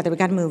stuff together. We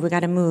got to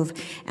move.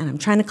 And I'm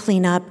trying to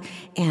clean up,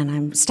 and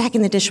I'm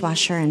stacking the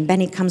dishwasher, and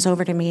Benny comes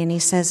over to me, and he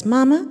says,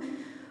 "Mama,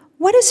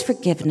 what does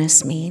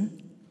forgiveness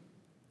mean?"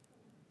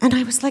 And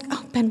I was like,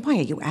 "Oh, Ben, why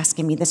are you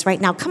asking me this right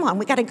now? Come on,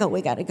 we got to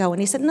go. And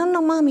he said, No,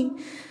 Mommy,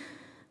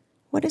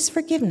 what is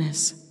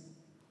forgiveness?"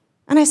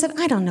 And I said,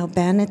 "I don't know,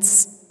 Ben.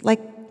 It's like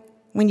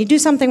when you do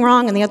something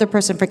wrong and the other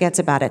person forgets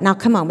about it. Now,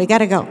 come on, we got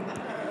to go."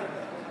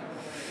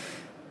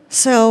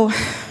 So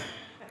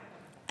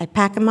I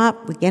pack him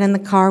up, we get in the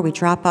car, we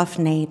drop off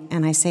Nate,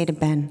 and I say to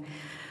Ben,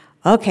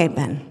 "Okay,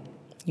 Ben,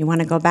 you want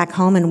to go back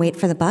home and wait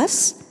for the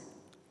bus?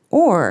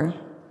 Or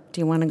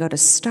do you want to go to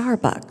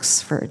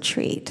Starbucks for a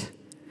treat?"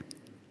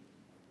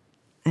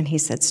 And he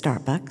said,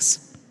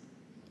 "Starbucks."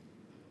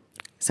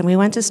 So we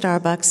went to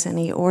Starbucks, and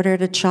he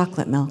ordered a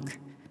chocolate milk.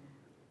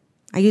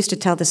 I used to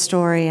tell the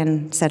story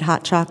and said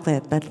hot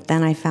chocolate, but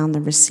then I found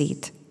the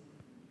receipt.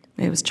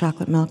 It was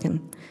chocolate milk,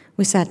 and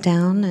we sat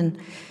down, and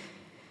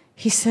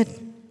he said,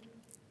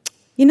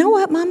 "You know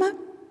what, Mama?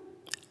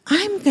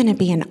 I'm going to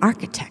be an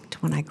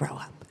architect when I grow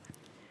up."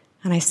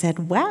 And I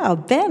said, "Wow,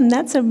 Ben,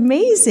 that's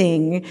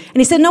amazing." And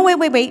he said, "No,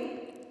 wait.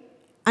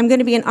 I'm going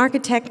to be an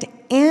architect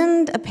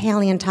and a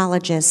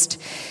paleontologist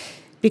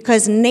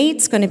because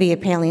Nate's going to be a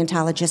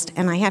paleontologist,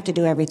 and I have to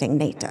do everything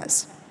Nate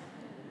does."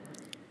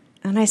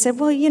 And I said,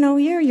 "Well,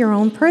 you're your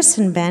own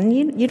person, Ben.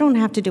 You don't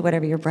have to do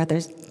whatever your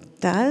brother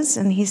does."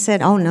 And he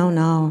said, "Oh,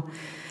 no,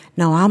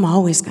 I'm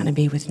always going to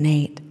be with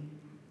Nate.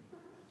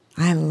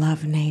 I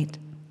love Nate.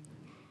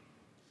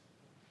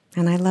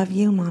 And I love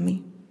you,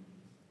 Mommy."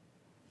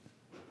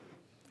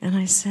 And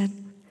I said,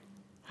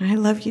 "I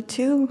love you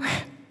too.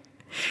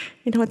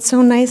 It's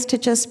so nice to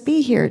just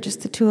be here,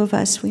 just the two of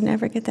us. We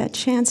never get that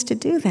chance to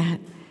do that."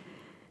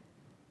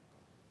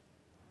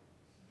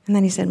 And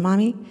then he said,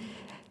 "Mommy,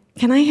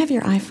 can I have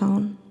your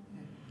iPhone?"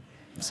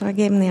 So I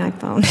gave him the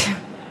iPhone.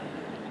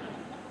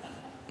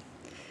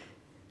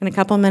 And a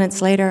couple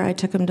minutes later, I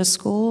took him to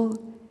school,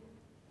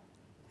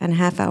 and a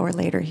half hour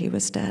later, he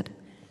was dead.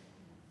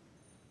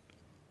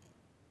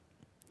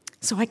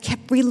 So I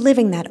kept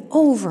reliving that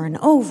over and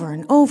over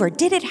and over.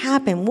 Did it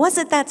happen? Was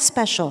it that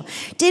special?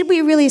 Did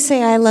we really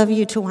say "I love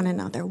you" to one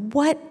another?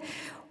 What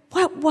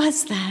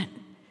was that?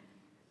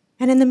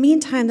 And in the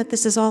meantime that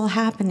this is all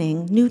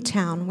happening,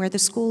 Newtown, where the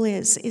school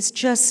is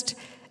just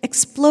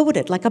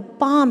exploded, like a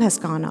bomb has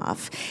gone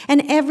off,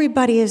 and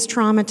everybody is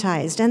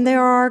traumatized, and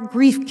there are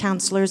grief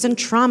counselors and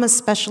trauma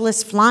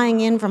specialists flying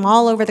in from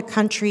all over the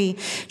country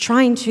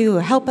trying to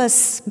help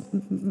us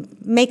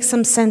make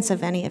some sense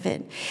of any of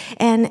it.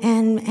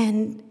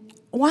 And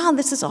while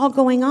this is all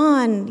going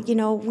on,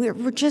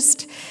 we're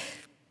just,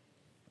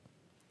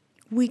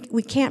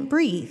 we can't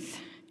breathe.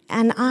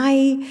 And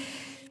I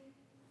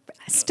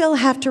still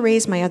have to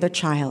raise my other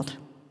child.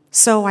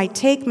 So I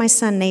take my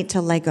son Nate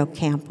to Lego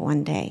camp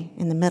one day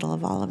in the middle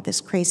of all of this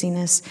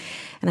craziness,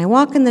 and I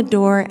walk in the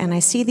door and I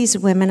see these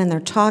women, and they're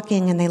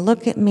talking, and they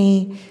look at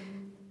me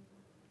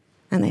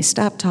and they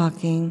stop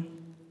talking,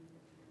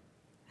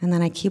 and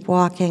then I keep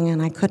walking, and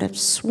I could have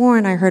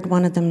sworn I heard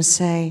one of them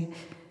say,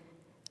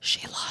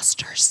 "She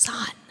lost her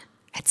son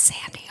at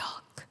Sandy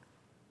Hook."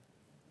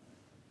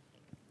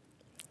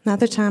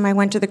 Another time I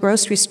went to the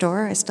grocery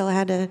store. I still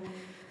had to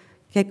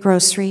get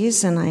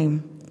groceries, and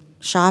I'm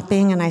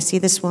shopping, and I see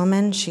this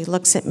woman. She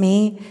looks at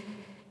me.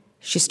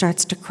 She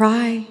starts to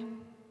cry.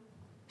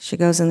 She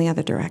goes in the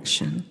other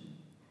direction.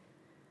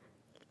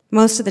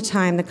 Most of the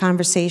time, the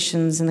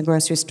conversations in the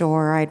grocery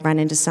store, I'd run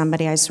into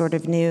somebody I sort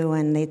of knew,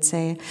 and they'd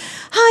say,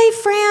 "Hi,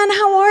 Fran,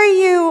 how are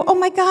you? Oh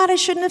my God, I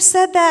shouldn't have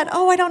said that.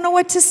 Oh, I don't know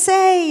what to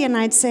say." And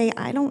I'd say,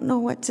 "I don't know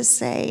what to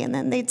say." And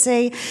then they'd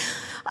say,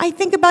 "I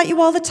think about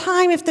you all the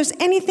time. If there's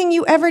anything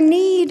you ever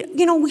need,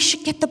 we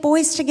should get the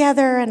boys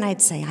together." And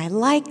I'd say, "I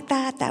like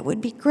that. That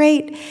would be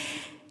great."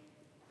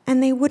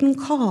 And they wouldn't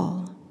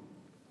call.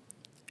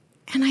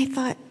 And I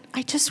thought,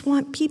 I just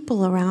want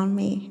people around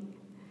me.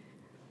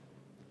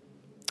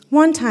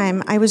 One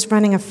time, I was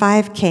running a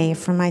 5K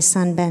for my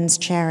son Ben's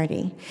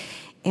charity.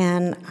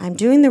 And I'm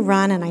doing the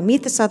run, and I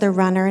meet this other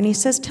runner, and he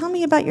says, "Tell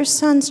me about your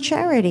son's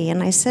charity."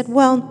 And I said,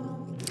 "Well,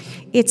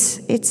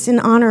 it's in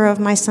honor of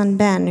my son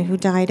Ben, who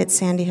died at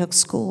Sandy Hook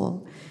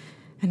School."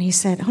 And he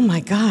said, "Oh my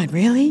God,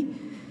 really?"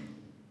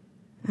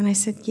 And I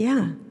said, "Yeah."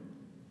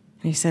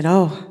 And he said,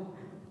 "Oh,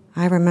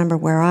 I remember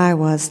where I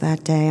was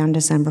that day on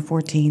December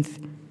 14th.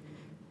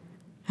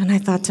 And I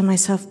thought to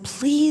myself,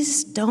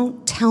 please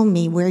don't tell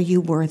me where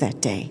you were that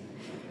day.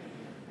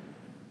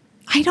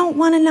 I don't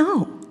want to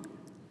know.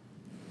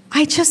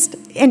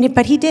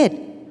 But he did.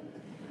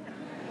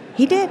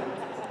 He did.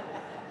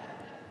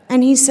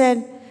 And he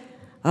said,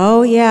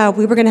 "Oh yeah,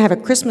 we were going to have a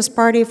Christmas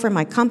party for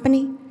my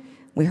company.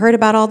 We heard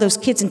about all those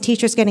kids and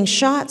teachers getting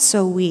shot,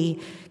 so we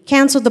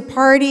canceled the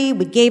party.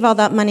 We gave all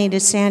that money to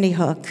Sandy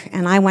Hook,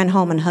 and I went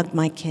home and hugged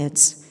my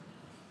kids.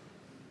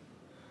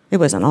 It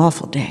was an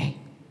awful day."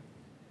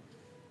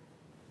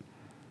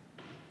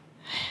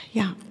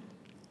 Yeah.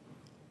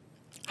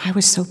 I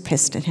was so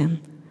pissed at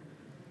him.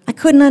 I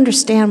couldn't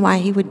understand why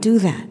he would do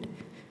that.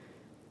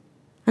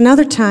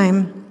 Another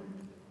time,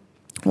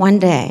 one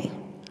day,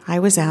 I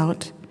was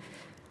out,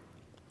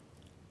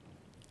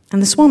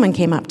 and this woman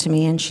came up to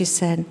me and she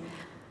said,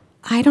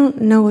 "I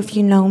don't know if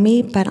you know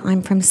me, but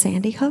I'm from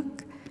Sandy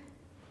Hook."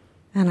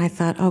 And I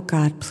thought, oh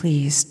God,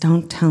 please,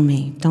 don't tell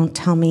me. Don't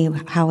tell me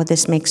how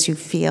this makes you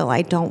feel.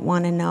 I don't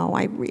want to know.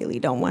 I really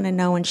don't want to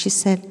know. And she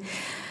said,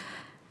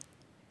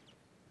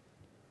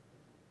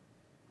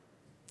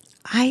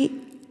 "I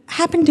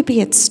happened to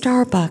be at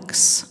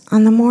Starbucks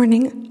on the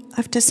morning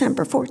of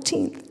December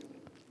 14th.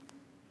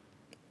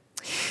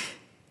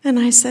 And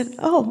I said,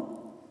 "Oh."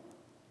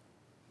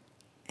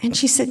 And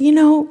she said, "You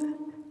know,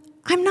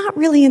 I'm not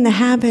really in the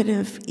habit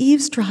of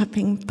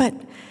eavesdropping, but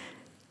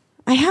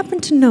I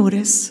happened to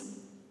notice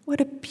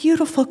what a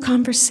beautiful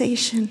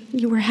conversation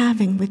you were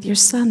having with your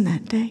son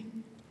that day.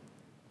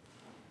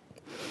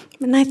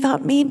 And I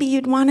thought maybe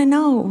you'd want to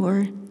know,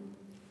 or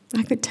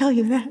I could tell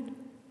you that."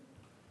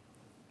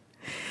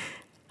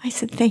 I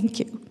said, "Thank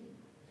you."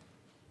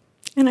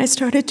 And I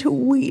started to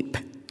weep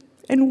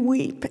and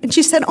weep. And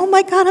she said, "Oh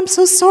my God, I'm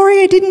so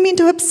sorry. I didn't mean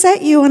to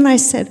upset you." And I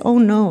said, "Oh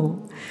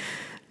no,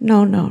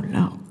 no, no,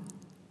 no.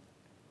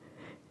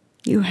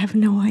 You have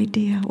no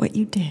idea what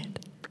you did."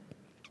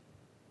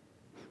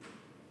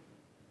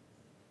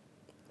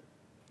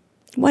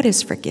 What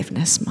is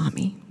forgiveness,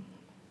 Mommy?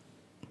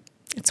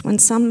 It's when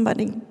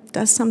somebody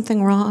does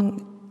something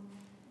wrong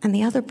and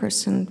the other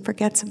person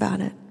forgets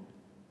about it.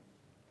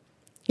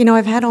 You know,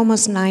 I've had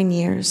almost 9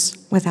 years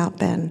without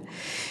Ben,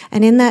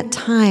 and in that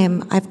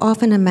time, I've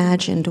often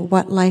imagined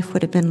what life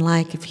would have been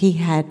like if he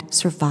had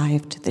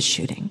survived the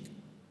shooting.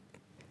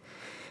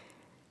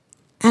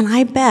 And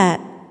I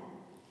bet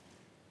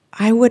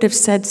I would have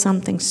said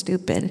something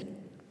stupid,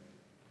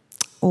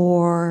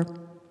 or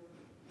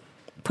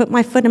put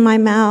my foot in my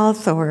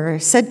mouth, or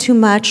said too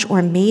much,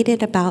 or made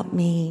it about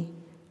me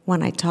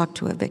when I talked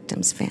to a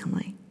victim's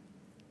family.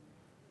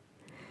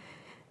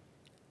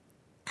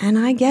 And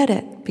I get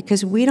it,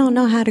 because we don't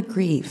know how to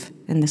grieve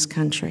in this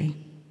country.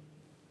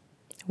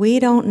 We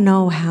don't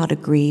know how to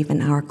grieve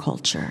in our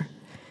culture.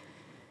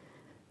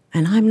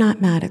 And I'm not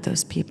mad at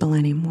those people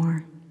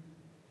anymore.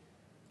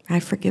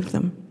 I forgive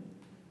them.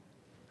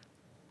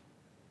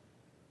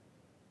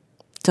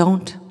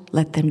 Don't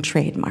let them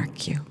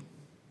trademark you.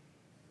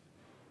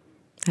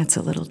 That's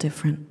a little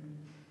different.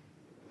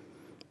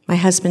 My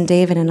husband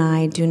David and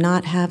I do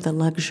not have the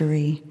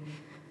luxury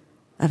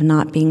of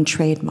not being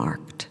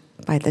trademarked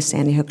by the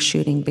Sandy Hook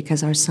shooting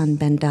because our son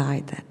Ben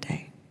died that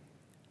day.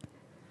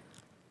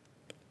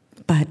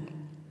 But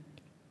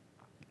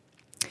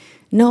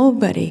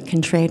nobody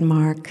can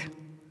trademark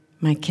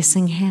my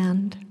kissing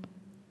hand,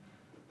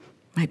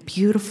 my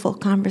beautiful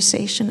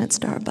conversation at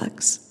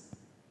Starbucks,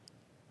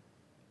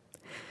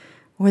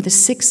 or the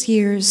 6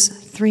 years,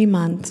 3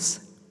 months,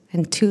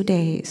 and 2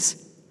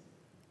 days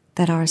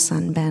that our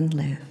son Ben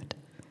lived.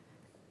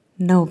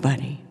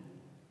 Nobody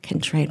can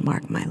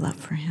trademark my love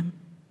for him.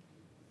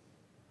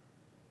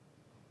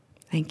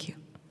 Thank you.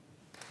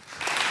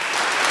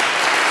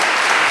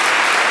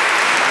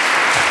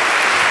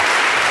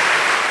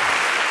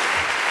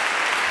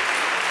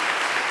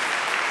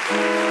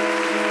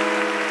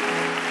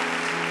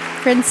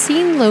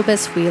 Francine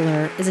Lobis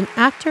Wheeler is an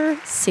actor,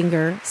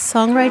 singer,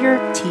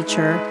 songwriter,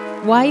 teacher,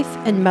 wife,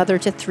 and mother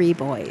to 3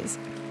 boys.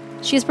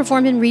 She has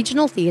performed in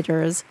regional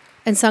theaters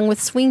and sung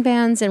with swing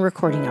bands and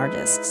recording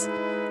artists.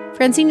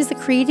 Francine is the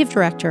creative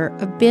director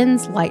of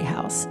Ben's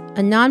Lighthouse,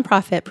 a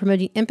nonprofit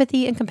promoting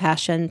empathy and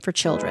compassion for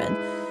children,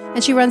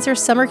 and she runs their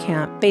summer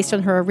camp based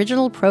on her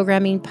original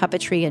programming,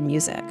 puppetry, and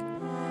music.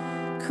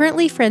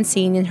 Currently,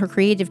 Francine and her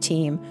creative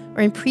team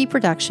are in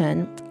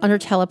pre-production on her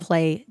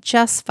teleplay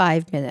Just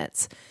 5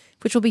 Minutes,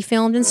 which will be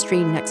filmed and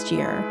streamed next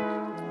year.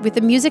 With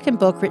the music and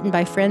book written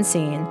by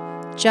Francine,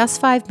 Just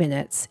 5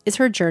 Minutes is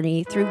her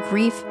journey through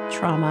grief,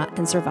 trauma,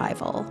 and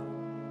survival.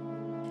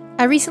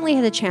 I recently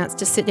had a chance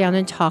to sit down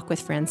and talk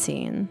with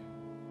Francine.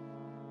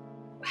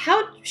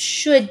 How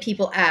should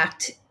people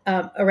act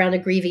around a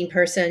grieving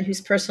person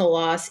whose personal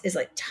loss is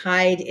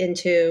tied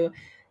into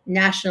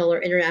national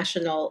or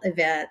international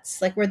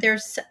events? Were there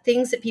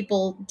things that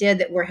people did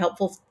that were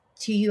helpful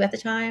to you at the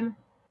time?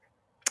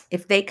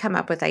 If they come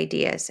up with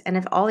ideas, and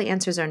if all the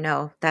answers are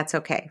no, that's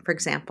okay. For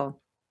example,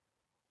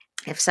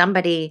 if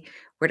somebody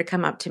were to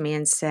come up to me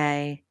and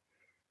say,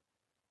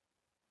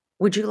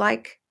 would you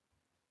like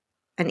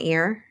an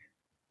ear?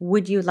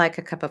 Would you like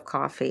a cup of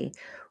coffee?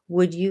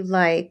 Would you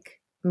like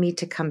me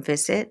to come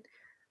visit?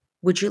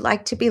 Would you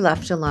like to be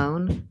left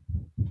alone?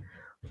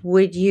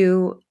 Would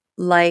you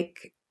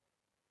like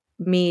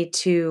me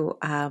to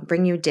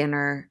bring you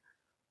dinner?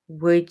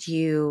 Would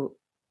you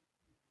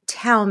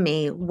tell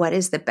me what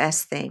is the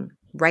best thing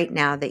right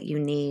now that you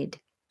need?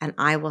 And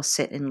I will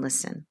sit and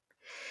listen.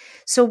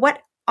 So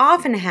what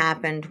often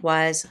happened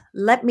was,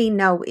 let me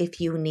know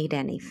if you need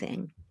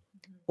anything.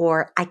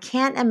 Or I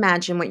can't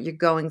imagine what you're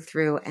going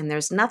through and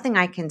there's nothing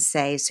I can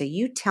say, so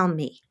you tell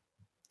me.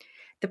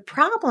 The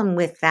problem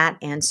with that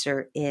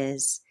answer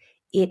is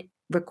it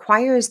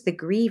requires the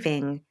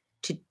grieving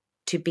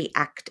to be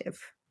active.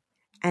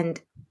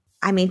 And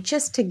I mean,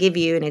 just to give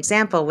you an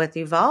example, with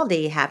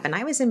Uvalde happened,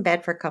 I was in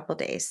bed for a couple of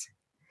days.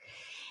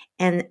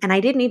 And I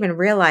didn't even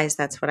realize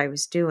that's what I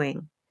was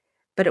doing.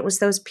 But it was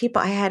those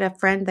people. I had a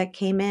friend that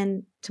came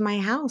in to my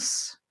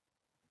house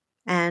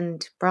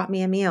and brought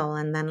me a meal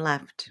and then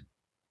left.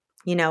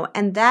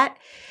 And that,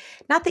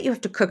 not that you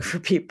have to cook for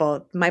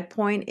people. My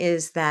point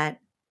is that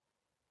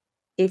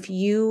if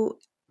you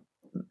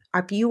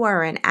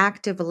are an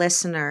active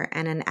listener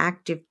and an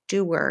active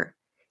doer,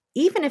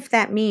 even if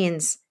that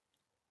means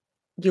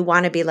you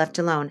want to be left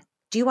alone.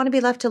 Do you want to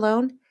be left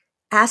alone?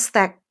 Ask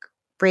that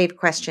brave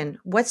question.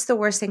 What's the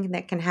worst thing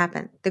that can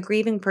happen? The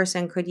grieving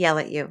person could yell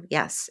at you.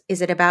 Yes.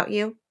 Is it about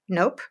you?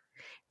 Nope.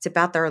 It's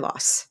about their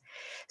loss.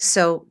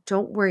 So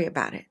don't worry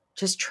about it.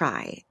 Just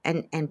try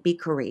and be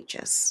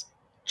courageous.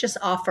 Just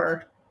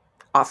offer.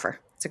 Offer.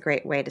 It's a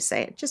great way to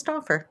say it. Just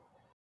offer.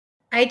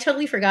 I had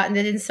totally forgotten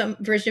that in some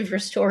version of your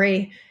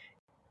story,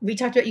 we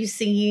talked about you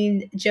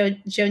singing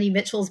Joni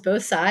Mitchell's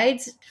Both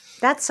Sides.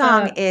 That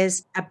song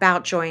is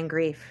about joy and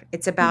grief.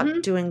 It's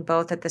about doing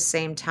both at the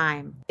same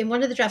time. In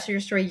one of the drafts of your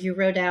story, you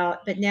wrote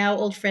out, but now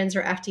old friends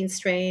are acting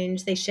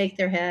strange. They shake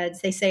their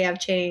heads. They say, I've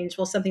changed.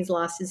 Well, something's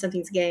lost and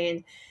something's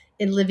gained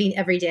in living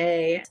every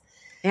day.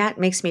 Yeah, it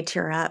makes me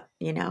tear up,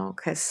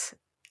 because,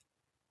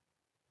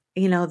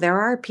 there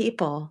are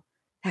people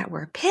that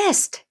were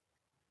pissed.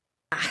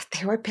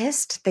 They were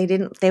pissed.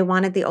 They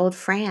wanted the old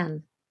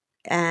Fran.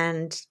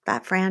 And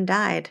that Fran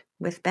died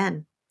with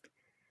Ben.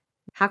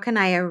 How can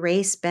I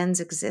erase Ben's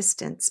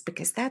existence?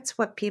 Because that's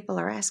what people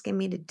are asking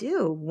me to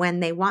do when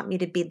they want me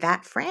to be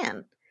that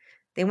Fran.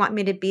 They want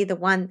me to be the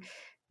one,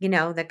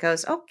 that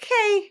goes,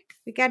 okay,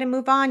 we got to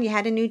move on. You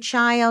had a new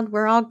child.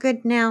 We're all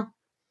good now.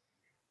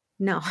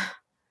 No,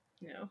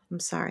 I'm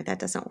sorry. That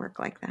doesn't work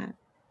like that.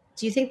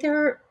 Do you think there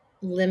are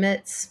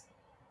limits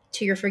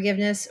to your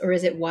forgiveness, or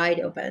is it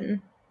wide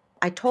open?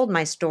 I told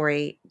my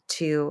story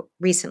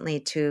recently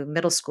to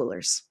middle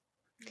schoolers,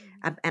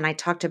 and I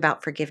talked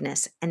about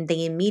forgiveness, and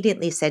they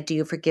immediately said, do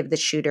you forgive the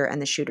shooter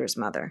and the shooter's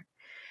mother?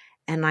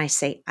 And I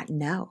say,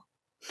 no,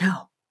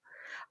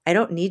 I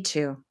don't need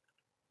to.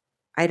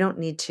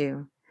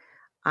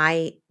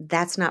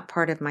 That's not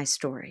part of my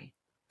story.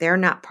 They're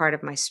not part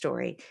of my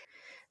story.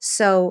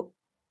 So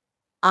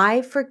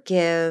I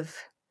forgive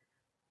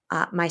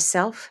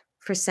myself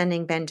for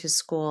sending Ben to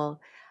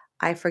school.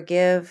 I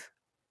forgive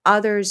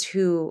others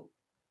who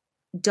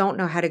don't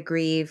know how to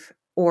grieve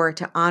or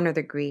to honor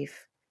the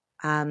grief.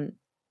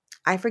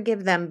 I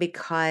forgive them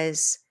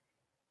because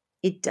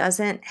it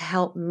doesn't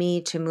help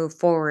me to move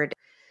forward.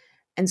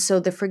 And so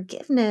the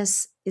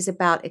forgiveness is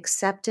about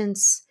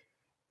acceptance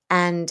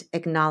and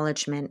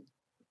acknowledgement.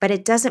 But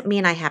it doesn't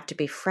mean I have to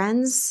be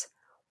friends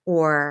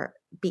or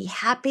be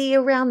happy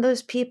around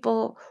those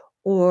people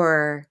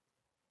or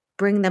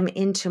bring them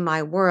into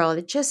my world.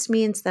 It just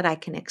means that I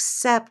can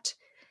accept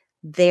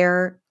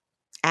their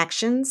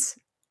actions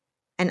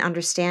and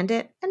understand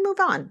it and move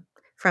on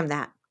from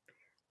that.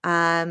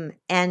 And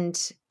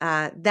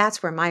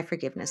that's where my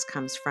forgiveness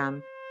comes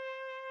from.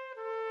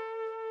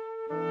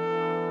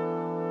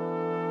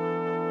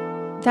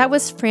 That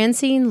was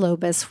Francine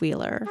Lobis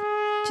Wheeler.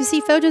 To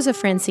see photos of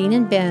Francine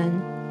and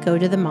Ben, go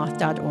to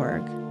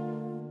themoth.org.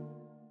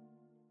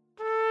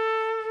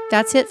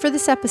 That's it for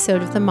this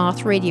episode of the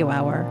Moth Radio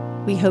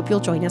Hour. We hope you'll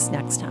join us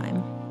next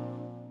time.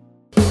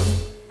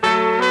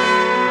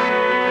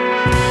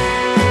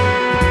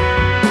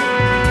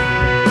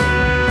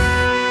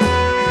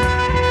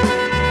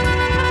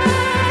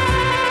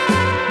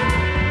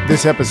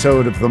 This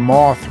episode of the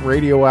Moth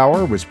Radio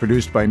Hour was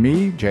produced by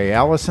me, Jay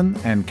Allison,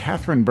 and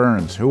Catherine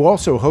Burns, who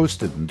also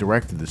hosted and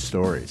directed the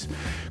stories.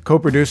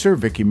 Co-producer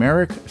Vicki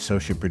Merrick,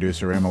 associate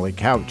producer Emily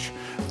Couch.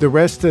 The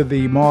rest of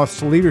the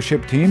Moth's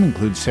leadership team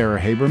includes Sarah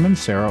Haberman,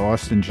 Sarah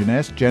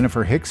Austin-Jeunesse,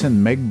 Jennifer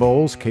Hickson, Meg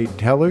Bowles, Kate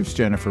Tellers,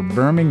 Jennifer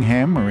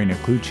Birmingham, Marina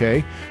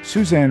Kluche,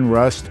 Suzanne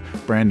Rust,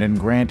 Brandon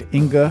Grant,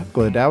 Inga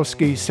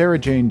Gladowski, Sarah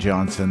Jane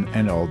Johnson,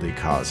 and Aldi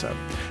Kaza.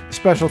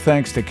 Special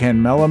thanks to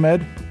Ken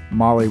Melamed,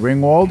 Molly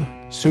Ringwald,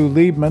 Sue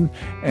Liebman,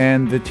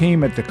 and the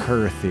team at the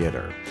Kerr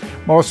Theater.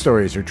 All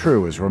stories are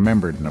true as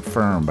remembered and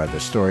affirmed by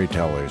the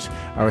Storytellers.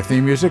 Our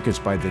theme music is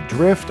by The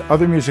Drift.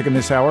 Other music in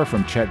this hour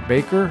from Chet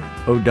Baker,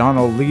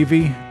 O'Donnell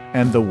Levy,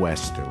 and the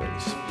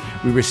Westerlies.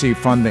 We receive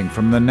funding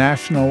from the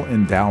National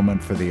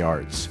Endowment for the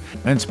Arts.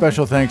 And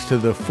special thanks to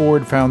the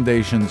Ford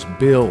Foundation's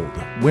Build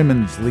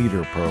Women's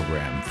Leader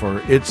Program for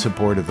its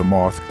support of the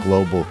Moth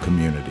Global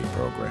Community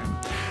Program.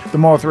 The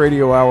Moth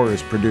Radio Hour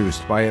is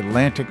produced by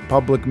Atlantic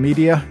Public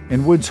Media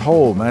in Woods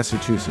Hole,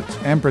 Massachusetts,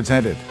 and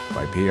presented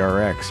by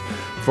PRX.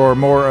 For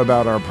more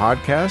about our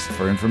podcast,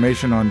 for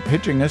information on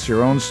pitching us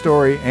your own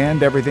story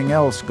and everything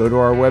else, go to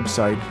our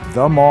website,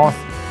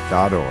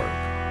 themoth.org.